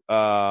issue.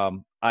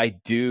 I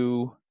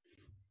did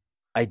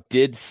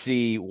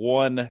see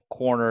one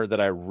corner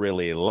that I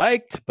really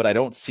liked, but I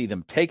don't see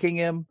them taking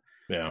him.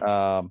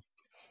 Yeah.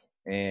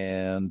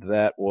 And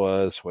that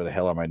was, where the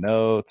hell are my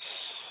notes?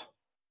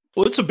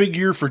 Well, it's a big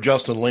year for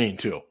Justin Lane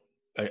too.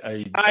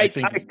 I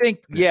think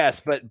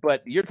yes,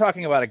 but you're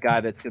talking about a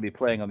guy that's going to be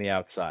playing on the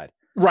outside,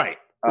 right?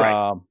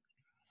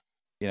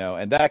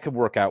 And that could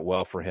work out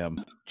well for him.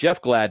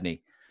 Jeff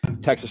Gladney,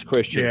 Texas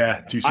Christian.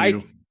 Yeah,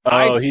 TCU.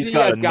 He's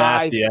got a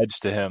nasty edge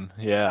to him.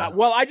 Yeah.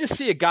 I just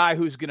see a guy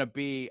who's going to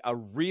be a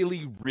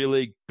really,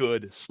 really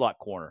good slot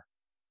corner,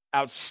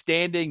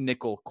 outstanding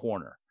nickel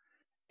corner.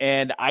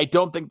 And I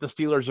don't think the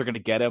Steelers are going to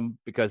get him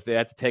because they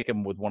have to take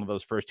him with one of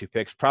those first two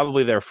picks,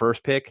 probably their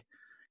first pick,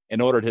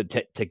 in order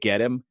to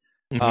get him.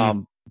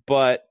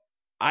 But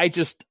I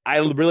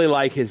really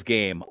like his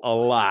game a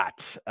lot.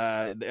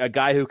 A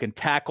guy who can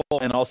tackle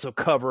and also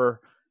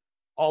cover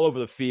all over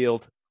the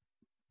field.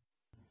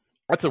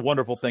 That's a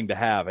wonderful thing to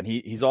have. And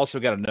he's also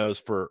got a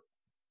nose for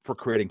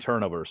creating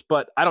turnovers,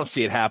 but I don't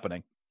see it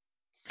happening.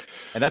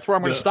 And that's where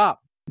I'm going to stop.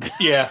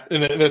 Yeah,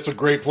 and that's a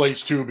great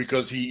place too,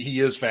 because he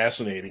is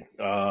fascinating.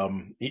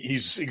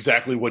 He's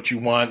exactly what you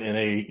want in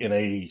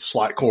a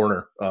slot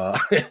corner.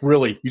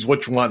 Really, he's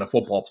what you want in a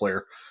football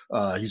player.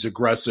 He's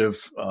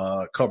aggressive,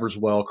 covers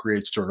well,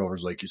 creates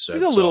turnovers, like you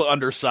said. He's a little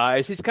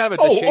undersized. He's kind of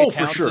a Deshae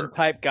Townsend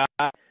type guy,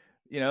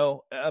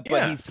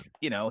 but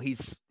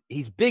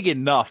he's big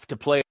enough to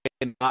play,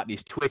 and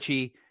he's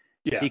twitchy.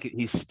 Yeah.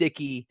 He's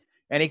sticky,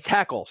 and he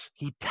tackles.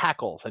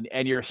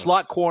 And your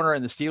slot corner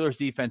in the Steelers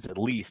defense at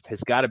least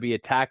has got to be a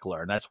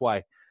tackler, and that's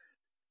why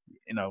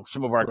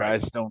some of our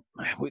guys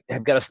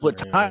have got to split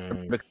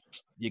time because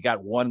you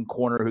got one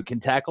corner who can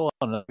tackle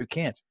and another who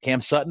can't.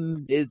 Cam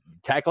Sutton,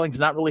 tackling is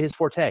not really his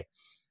forte.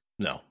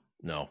 No.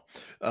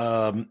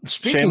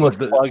 Shameless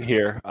plug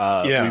here.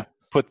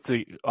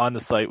 We on the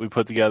site, we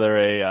put together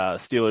a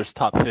Steelers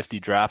top 50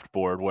 draft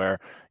board where,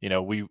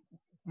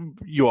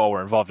 you all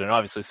were involved in it,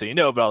 obviously,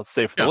 so but I'll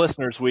say for the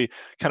listeners, we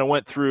kind of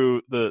went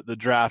through the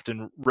draft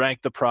and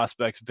ranked the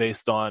prospects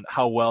based on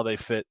how well they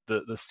fit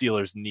the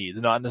Steelers' needs,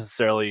 not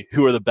necessarily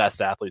who are the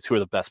best athletes, who are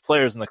the best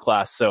players in the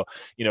class. So,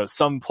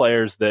 some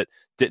players that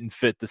didn't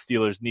fit the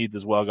Steelers' needs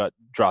as well got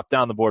dropped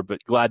down the board, but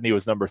Gladney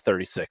was number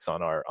 36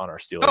 on our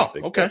Steelers. Oh,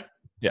 okay. Board.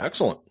 Yeah,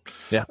 excellent.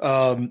 Yeah.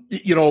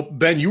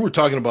 Ben, you were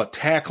talking about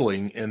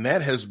tackling, and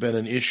that has been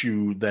an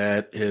issue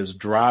that has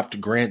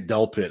dropped Grant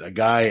Delpit, a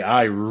guy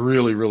I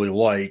really, really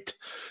liked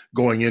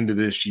going into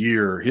this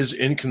year. His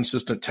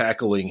inconsistent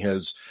tackling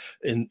has,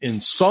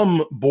 in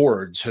some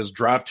boards, has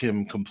dropped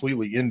him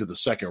completely into the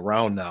second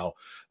round now.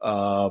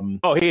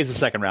 He is a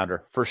second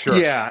rounder for sure.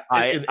 Yeah.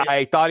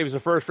 I thought he was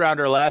a first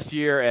rounder last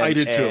year. And, I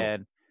did too.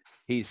 And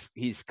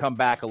he's come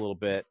back a little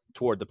bit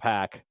toward the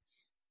pack.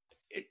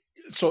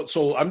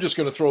 So I'm just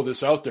going to throw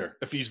this out there.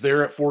 If he's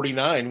there at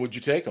 49, would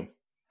you take him?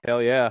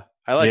 Hell yeah.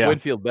 I like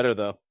Winfield better,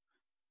 though.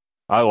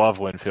 I love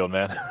Winfield,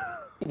 man.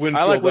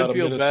 I like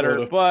Winfield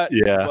better, but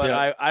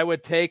I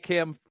would take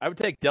him. I would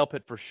take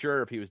Delpit for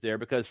sure if he was there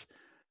because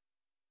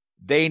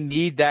they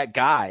need that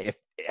guy. If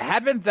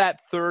having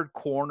that third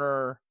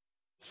corner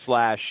 /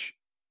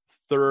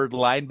 third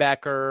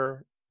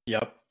linebacker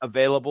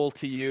available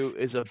to you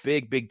is a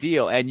big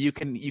deal. And you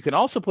can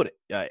also put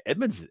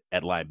Edmonds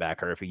at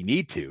linebacker if you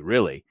need to,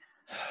 really.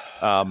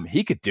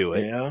 He could do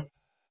it. Yeah.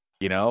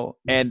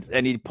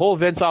 And you pull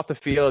Vince off the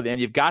field, and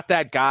you've got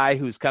that guy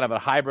who's kind of a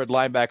hybrid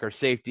linebacker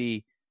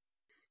safety,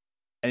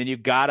 and then you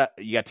got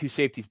two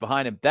safeties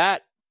behind him.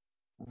 That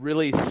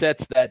really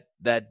sets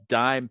that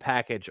dime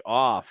package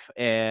off.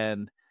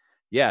 And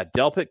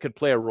Delpit could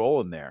play a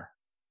role in there.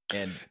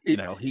 And he's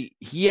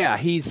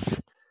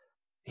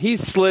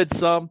slid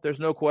some. There's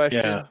no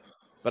question. Yeah.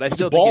 But I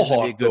still think he's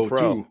going to be a good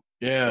pro. Too.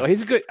 Yeah, well,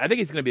 he's good. I think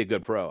he's going to be a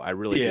good pro. I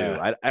really do.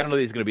 I don't know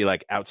that he's going to be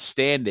like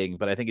outstanding,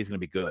 but I think he's going to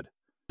be good.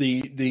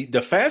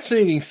 The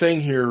fascinating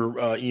thing here,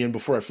 Ian,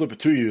 before I flip it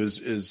to you,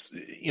 is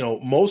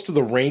most of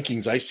the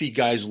rankings I see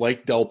guys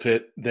like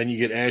Delpit. Then you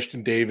get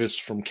Ashton Davis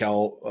from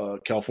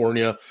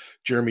California,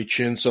 Jeremy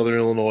Chin, Southern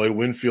Illinois,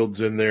 Winfield's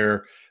in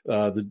there.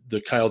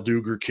 The Kyle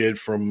Duger kid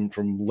from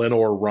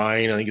Lenore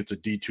Ryan, I think it's a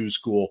D2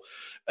 school.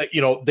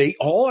 They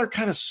all are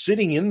kind of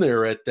sitting in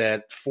there at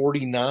that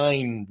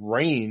 49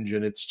 range,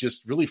 and it's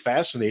just really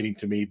fascinating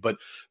to me. But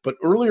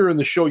earlier in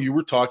the show, you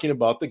were talking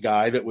about the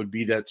guy that would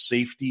be that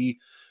safety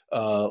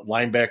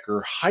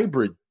linebacker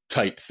hybrid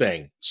type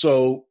thing.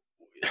 So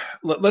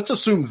let's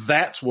assume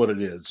that's what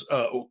it is.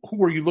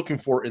 Who are you looking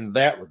for in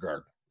that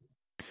regard?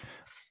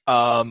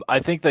 I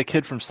think that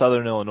kid from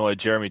Southern Illinois,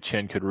 Jeremy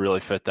Chin, could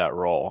really fit that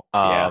role.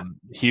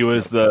 He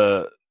was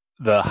the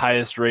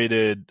highest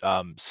rated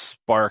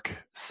Spark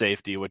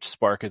safety, which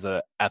Spark is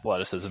a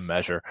athleticism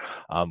measure.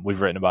 We've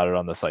written about it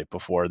on the site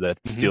before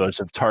that Steelers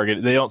have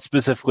targeted. They don't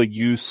specifically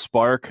use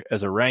Spark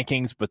as a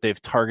rankings, but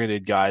they've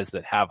targeted guys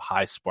that have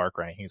high Spark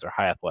rankings or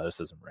high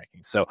athleticism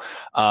rankings. So,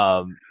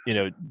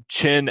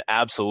 Chin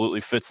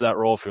absolutely fits that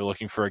role if you're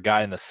looking for a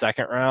guy in the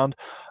second round.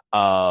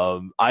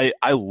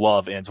 I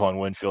love Antoine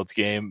Winfield's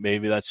game.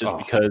 Maybe that's just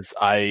because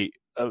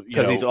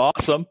he's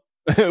awesome.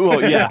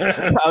 Well, yeah,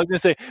 I was gonna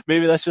say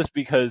maybe that's just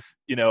because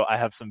I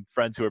have some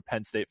friends who are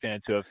Penn State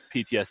fans who have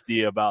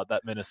PTSD about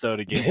that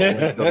Minnesota game where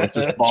Winfield was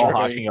just ball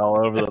hawking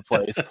all over the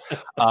place.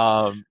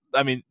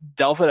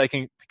 Delpit I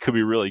think could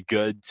be really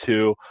good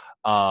too.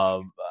 I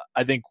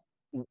think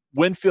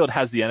Winfield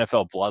has the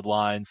NFL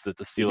bloodlines that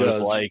the Steelers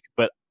like,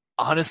 but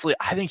honestly,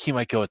 I think he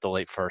might go at the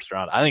late first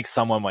round. I think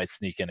someone might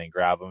sneak in and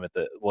grab him at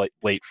the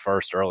late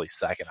first, early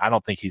second. I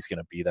don't think he's going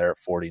to be there at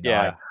 49.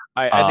 Yeah,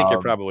 I think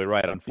you're probably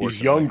right. Unfortunately,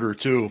 he's younger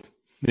too.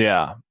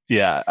 Yeah.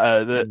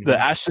 The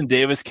Ashton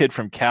Davis kid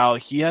from Cal,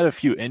 he had a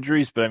few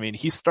injuries, but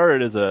he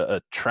started as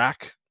a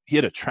track. He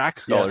had a track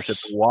scholarship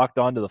and walked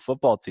onto the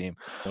football team.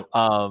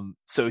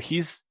 So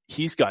he's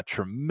got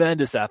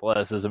tremendous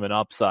athleticism and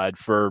upside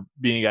for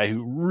being a guy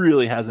who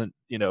really hasn't,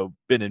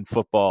 been in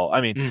football.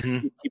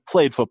 He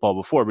played football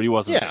before, but he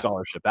wasn't a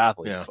scholarship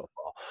athlete in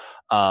football.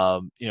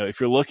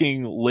 If you're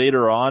looking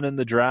later on in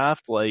the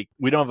draft, like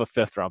we don't have a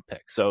 5th round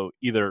pick. So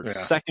either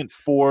second,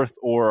 4th,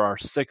 or our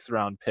 6th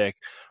round pick.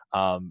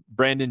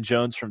 Brandon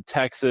Jones from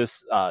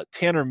Texas,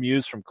 Tanner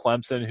Muse from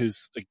Clemson,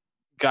 who's a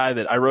guy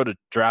that I wrote a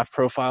draft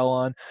profile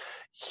on.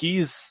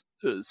 He's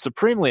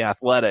supremely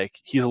athletic.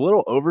 He's a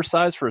little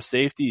oversized for a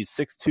safety. He's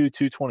 6'2",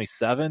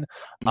 227,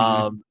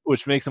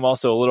 which makes him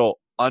also a little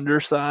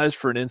undersized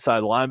for an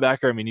inside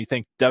linebacker. I mean, you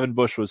think Devin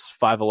Bush was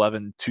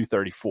 5'11",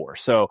 234.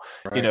 So,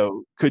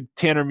 could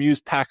Tanner Muse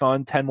pack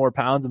on 10 more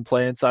pounds and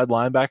play inside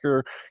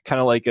linebacker, kind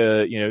of like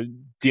a,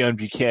 Deion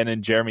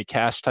Buchanan, Jeremy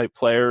Cash type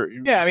player?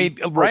 Yeah, I mean,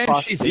 Ryan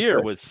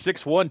Shazier was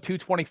 6'1",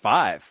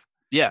 225.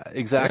 Yeah,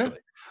 exactly.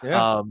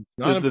 Yeah.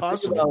 Not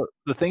impossible.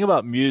 The thing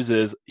about Muse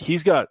is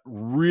he's got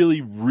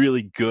really,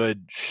 really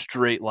good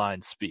straight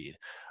line speed.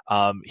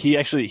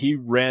 He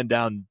ran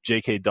down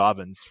J.K.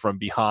 Dobbins from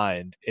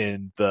behind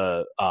in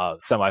the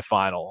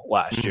semifinal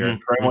last year.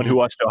 And for anyone who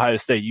watched Ohio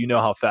State, you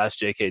know how fast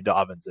J.K.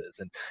 Dobbins is.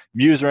 And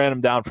Muse ran him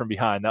down from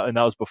behind, and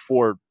that was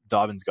before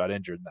Dobbins got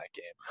injured in that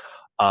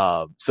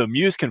game. So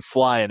Muse can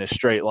fly in a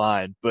straight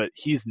line, but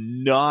he's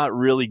not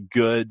really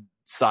good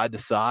side to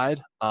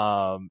side.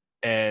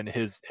 And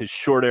his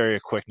short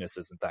area quickness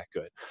isn't that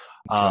good.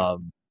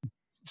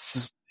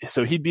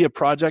 So he'd be a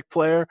project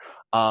player.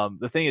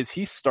 The thing is,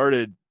 he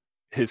started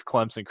his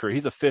Clemson career.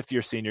 He's a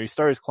fifth-year senior. He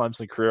started his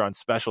Clemson career on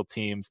special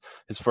teams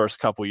his first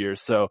couple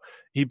years. So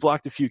he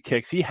blocked a few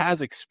kicks. He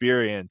has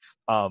experience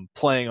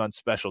playing on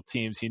special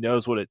teams. He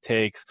knows what it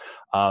takes.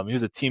 He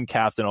was a team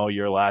captain all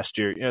year last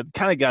year. The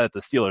kind of guy that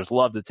the Steelers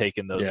love to take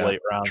in those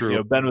late rounds.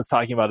 True. Ben was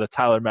talking about a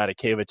Tyler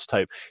Matakevich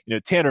type.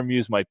 Tanner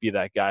Muse might be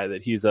that guy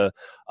that he's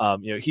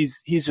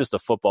he's just a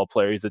football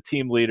player. He's a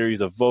team leader.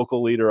 He's a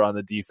vocal leader on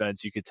the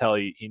defense. You could tell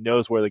he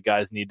knows where the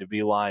guys need to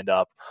be lined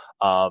up.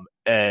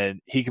 And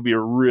he could be a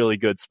really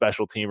good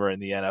special teamer in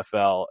the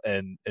NFL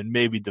and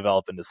maybe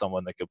develop into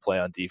someone that could play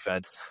on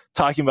defense.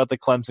 Talking about the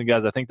Clemson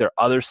guys, I think their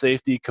other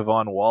safety,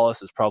 Kevon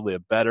Wallace, is probably a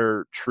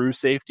better true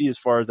safety as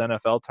far as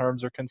NFL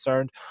terms are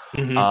concerned.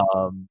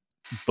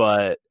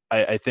 But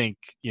I think,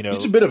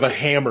 he's a bit of a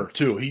hammer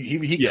too.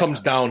 He comes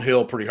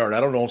downhill pretty hard.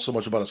 I don't know so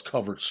much about his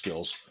coverage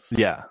skills.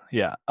 Yeah.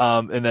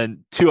 And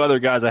then two other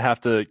guys I have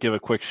to give a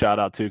quick shout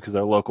out to because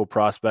they're local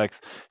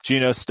prospects.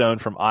 Geno Stone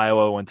from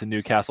Iowa went to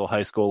Newcastle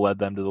High School, led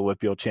them to the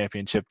Whitfield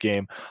championship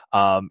game.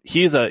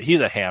 He's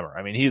a hammer.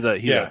 I mean, he's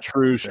a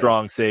true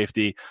strong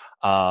safety.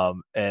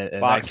 And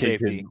block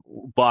safety.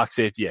 Block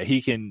safety. Yeah,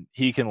 he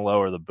can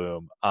lower the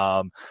boom.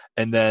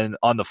 And then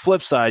on the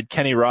flip side,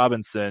 Kenny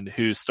Robinson,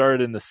 who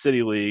started in the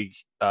City League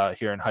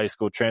here in high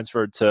school,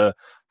 transferred to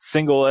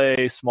Single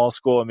A small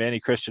school, Manny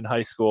Christian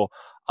High School.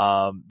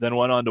 Then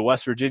went on to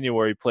West Virginia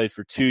where he played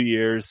for 2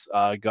 years,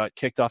 got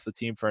kicked off the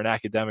team for an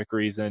academic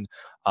reason,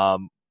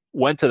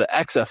 went to the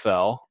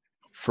XFL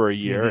for a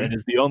year and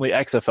is the only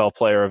XFL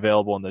player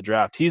available in the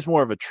draft. He's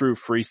more of a true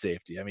free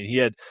safety. I mean, he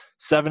had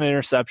 7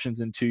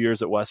 interceptions in 2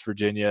 years at West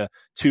Virginia,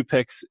 2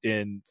 picks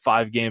in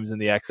 5 games in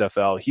the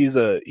XFL. He's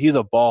a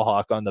ball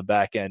hawk on the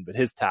back end, but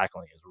his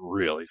tackling is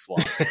really slow.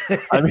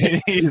 I mean,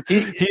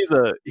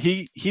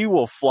 he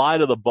will fly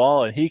to the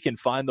ball and he can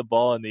find the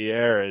ball in the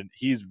air, and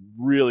he's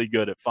really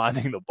good at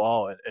finding the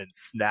ball and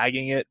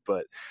snagging it,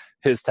 but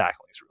his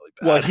tackling is really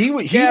bad. Well, he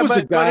was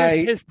a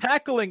guy. His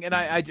tackling, and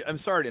I'm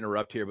sorry to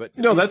interrupt here, but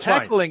no, that's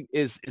tackling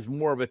is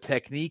more of a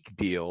technique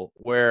deal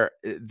where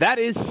that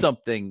is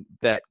something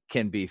that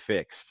can be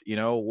fixed.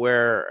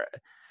 Where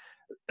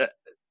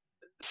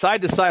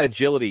side to side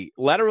agility,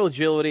 lateral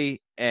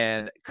agility,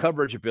 and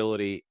coverage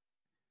ability.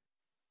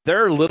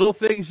 There are little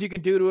things you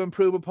can do to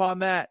improve upon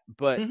that,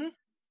 but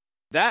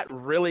that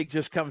really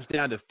just comes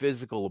down to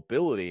physical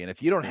ability. And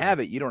if you don't have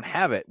it, you don't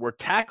have it. Where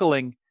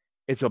tackling,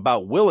 it's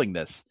about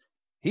willingness.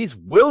 He's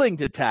willing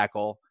to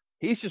tackle.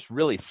 He's just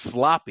really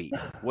sloppy.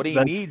 What he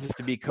needs is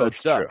to be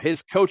coached up. True.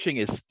 His coaching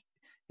his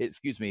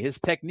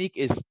technique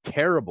is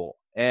terrible.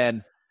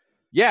 And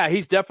yeah,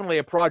 he's definitely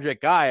a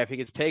project guy if he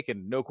gets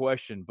taken, no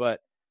question. But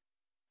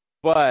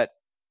a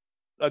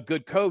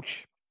good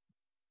coach,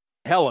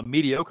 hell, a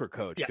mediocre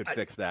coach could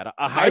fix that.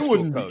 I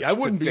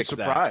wouldn't be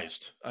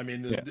surprised. That. I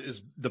mean,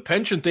 the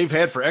penchant they've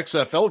had for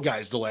XFL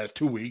guys the last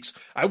 2 weeks,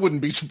 I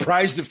wouldn't be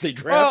surprised if they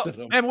drafted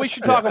them. And we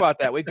should talk about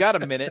that. We've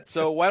got a minute,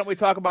 so why don't we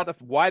talk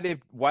about why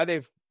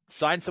they've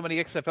signed so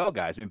many XFL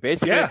guys? I mean,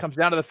 basically, it comes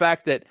down to the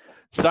fact that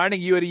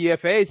signing you at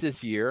EFAs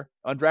this year,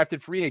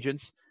 undrafted free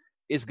agents,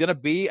 is going to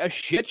be a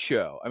shit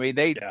show. I mean,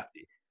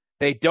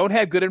 they don't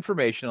have good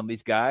information on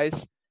these guys.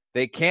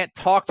 They can't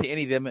talk to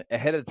any of them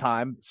ahead of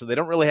time, so they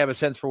don't really have a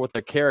sense for what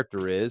their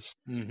character is.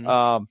 It's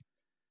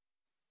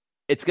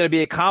going to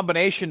be a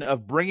combination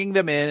of bringing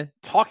them in,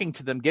 talking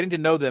to them, getting to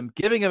know them,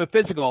 giving them a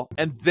physical,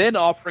 and then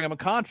offering them a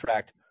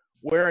contract,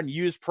 where in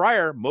years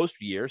prior, most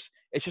years,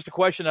 it's just a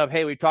question of,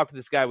 hey, we talked to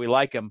this guy, we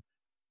like him,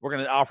 we're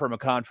going to offer him a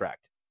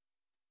contract.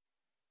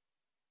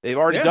 They've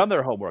already done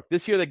their homework.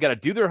 This year, they've got to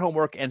do their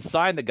homework and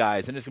sign the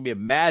guys, and it's going to be a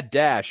mad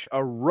dash,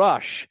 a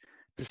rush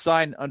to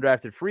sign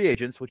undrafted free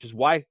agents, which is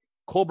why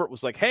Colbert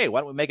was like, hey, why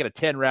don't we make it a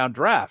 10-round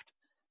draft?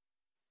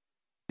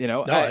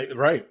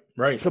 Right.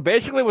 So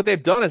basically what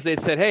they've done is they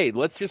said, hey,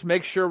 let's just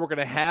make sure we're going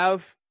to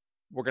have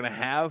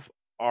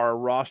our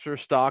roster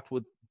stocked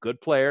with good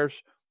players.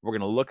 We're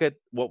going to look at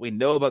what we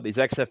know about these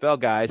XFL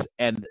guys,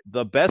 and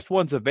the best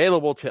ones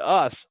available to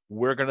us,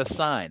 we're going to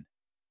sign.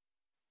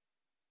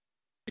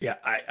 Yeah,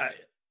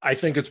 I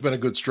think it's been a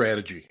good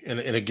strategy. And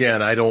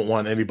again, I don't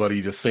want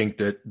anybody to think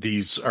that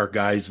these are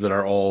guys that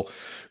are all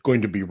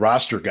going to be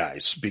roster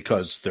guys,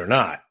 because they're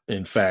not.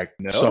 In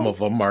fact, some of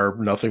them are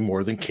nothing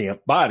more than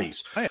camp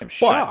bodies. I am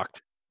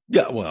shocked.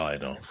 Yeah, well, I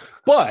know.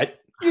 But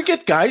you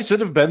get guys that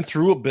have been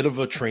through a bit of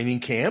a training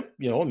camp,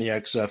 in the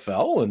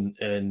XFL,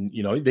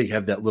 and they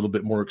have that little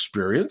bit more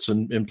experience.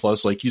 And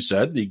plus, like you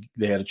said,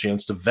 they had a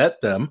chance to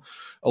vet them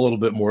a little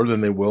bit more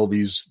than they will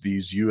these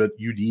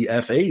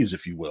UDFAs,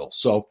 if you will.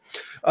 So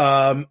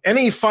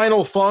any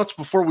final thoughts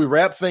before we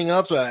wrap things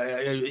up?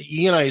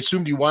 Ian, I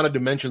assumed you wanted to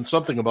mention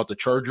something about the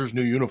Chargers'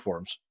 new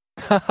uniforms.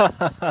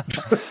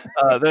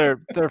 They're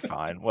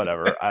fine.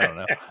 Whatever. I don't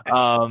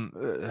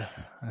know.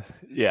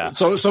 Yeah.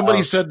 So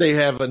somebody said they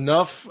have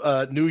enough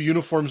new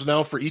uniforms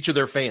now for each of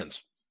their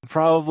fans.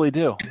 Probably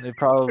do. They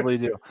probably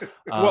do.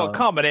 Well,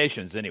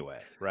 combinations anyway,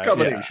 right?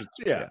 Combinations.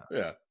 Yeah.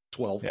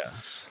 12.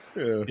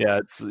 Yeah,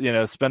 it's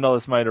spend all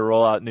this money to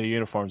roll out new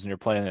uniforms and you're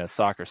playing in a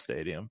soccer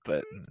stadium,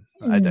 but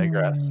I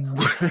digress.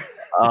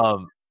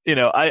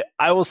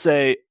 I will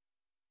say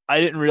I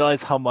didn't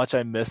realize how much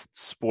I missed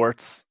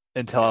sports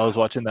until I was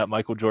watching that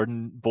Michael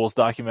Jordan Bulls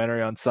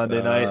documentary on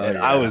Sunday night, and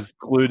I was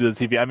glued to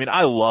the TV. I mean,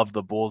 I love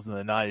the Bulls in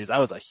the 90s. I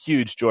was a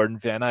huge Jordan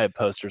fan. I had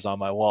posters on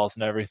my walls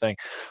and everything,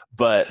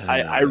 but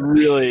I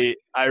really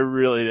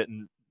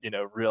didn't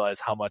realize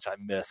how much I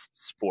missed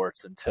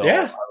sports until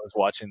I was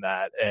watching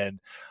that.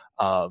 And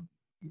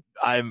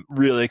I'm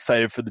really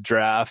excited for the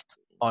draft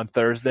on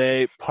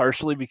Thursday,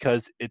 partially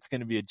because it's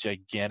going to be a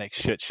gigantic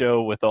shit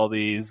show with all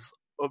these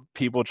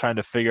people trying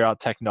to figure out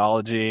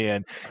technology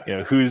and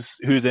whose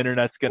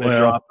internet's going to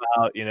drop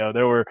out.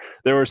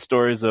 There were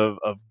stories of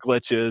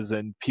glitches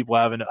and people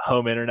having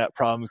home internet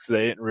problems because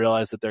they didn't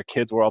realize that their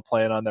kids were all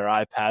playing on their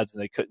iPads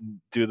and they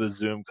couldn't do the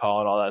Zoom call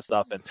and all that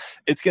stuff. And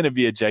it's going to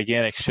be a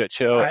gigantic shit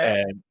show.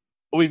 And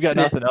we've got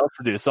nothing else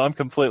to do, so I'm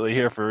completely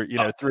here for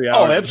 3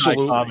 hours of high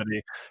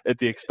comedy at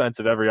the expense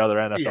of every other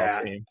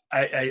NFL team.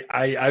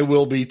 I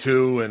will be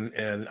too,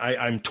 and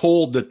I'm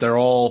told that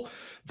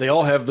they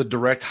all have the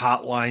direct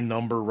hotline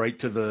number right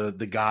to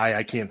the guy.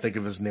 I can't think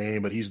of his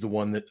name, but he's the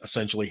one that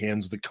essentially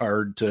hands the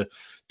card to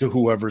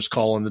whoever's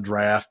calling the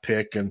draft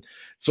pick, and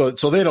so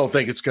they don't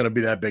think it's going to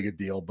be that big a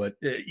deal. But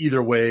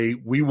either way,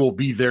 we will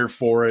be there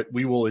for it.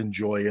 We will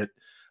enjoy it.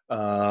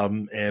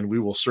 And we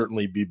will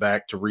certainly be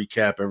back to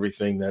recap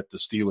everything that the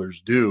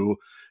Steelers do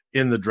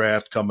in the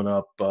draft coming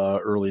up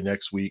early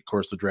next week. Of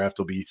course, the draft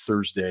will be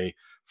Thursday,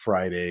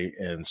 Friday,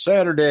 and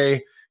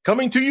Saturday,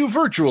 coming to you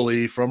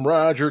virtually from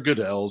Roger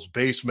Goodell's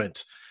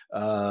basement.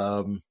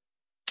 I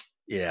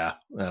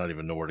don't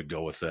even know where to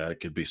go with that. It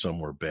could be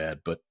somewhere bad.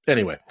 But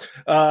anyway,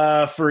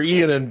 for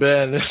Ian and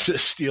Ben, this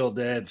is Steel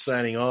Dad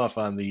signing off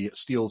on the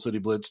Steel City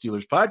Blitz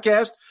Steelers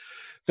podcast.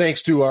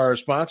 Thanks to our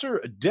sponsor,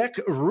 Deck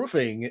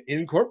Roofing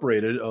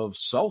Incorporated of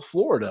South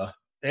Florida.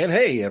 And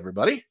hey,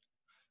 everybody,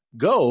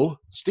 go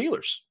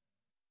Steelers.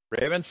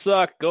 Ravens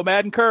suck. Go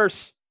Mad and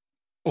curse.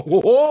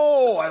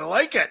 Oh, I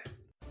like it.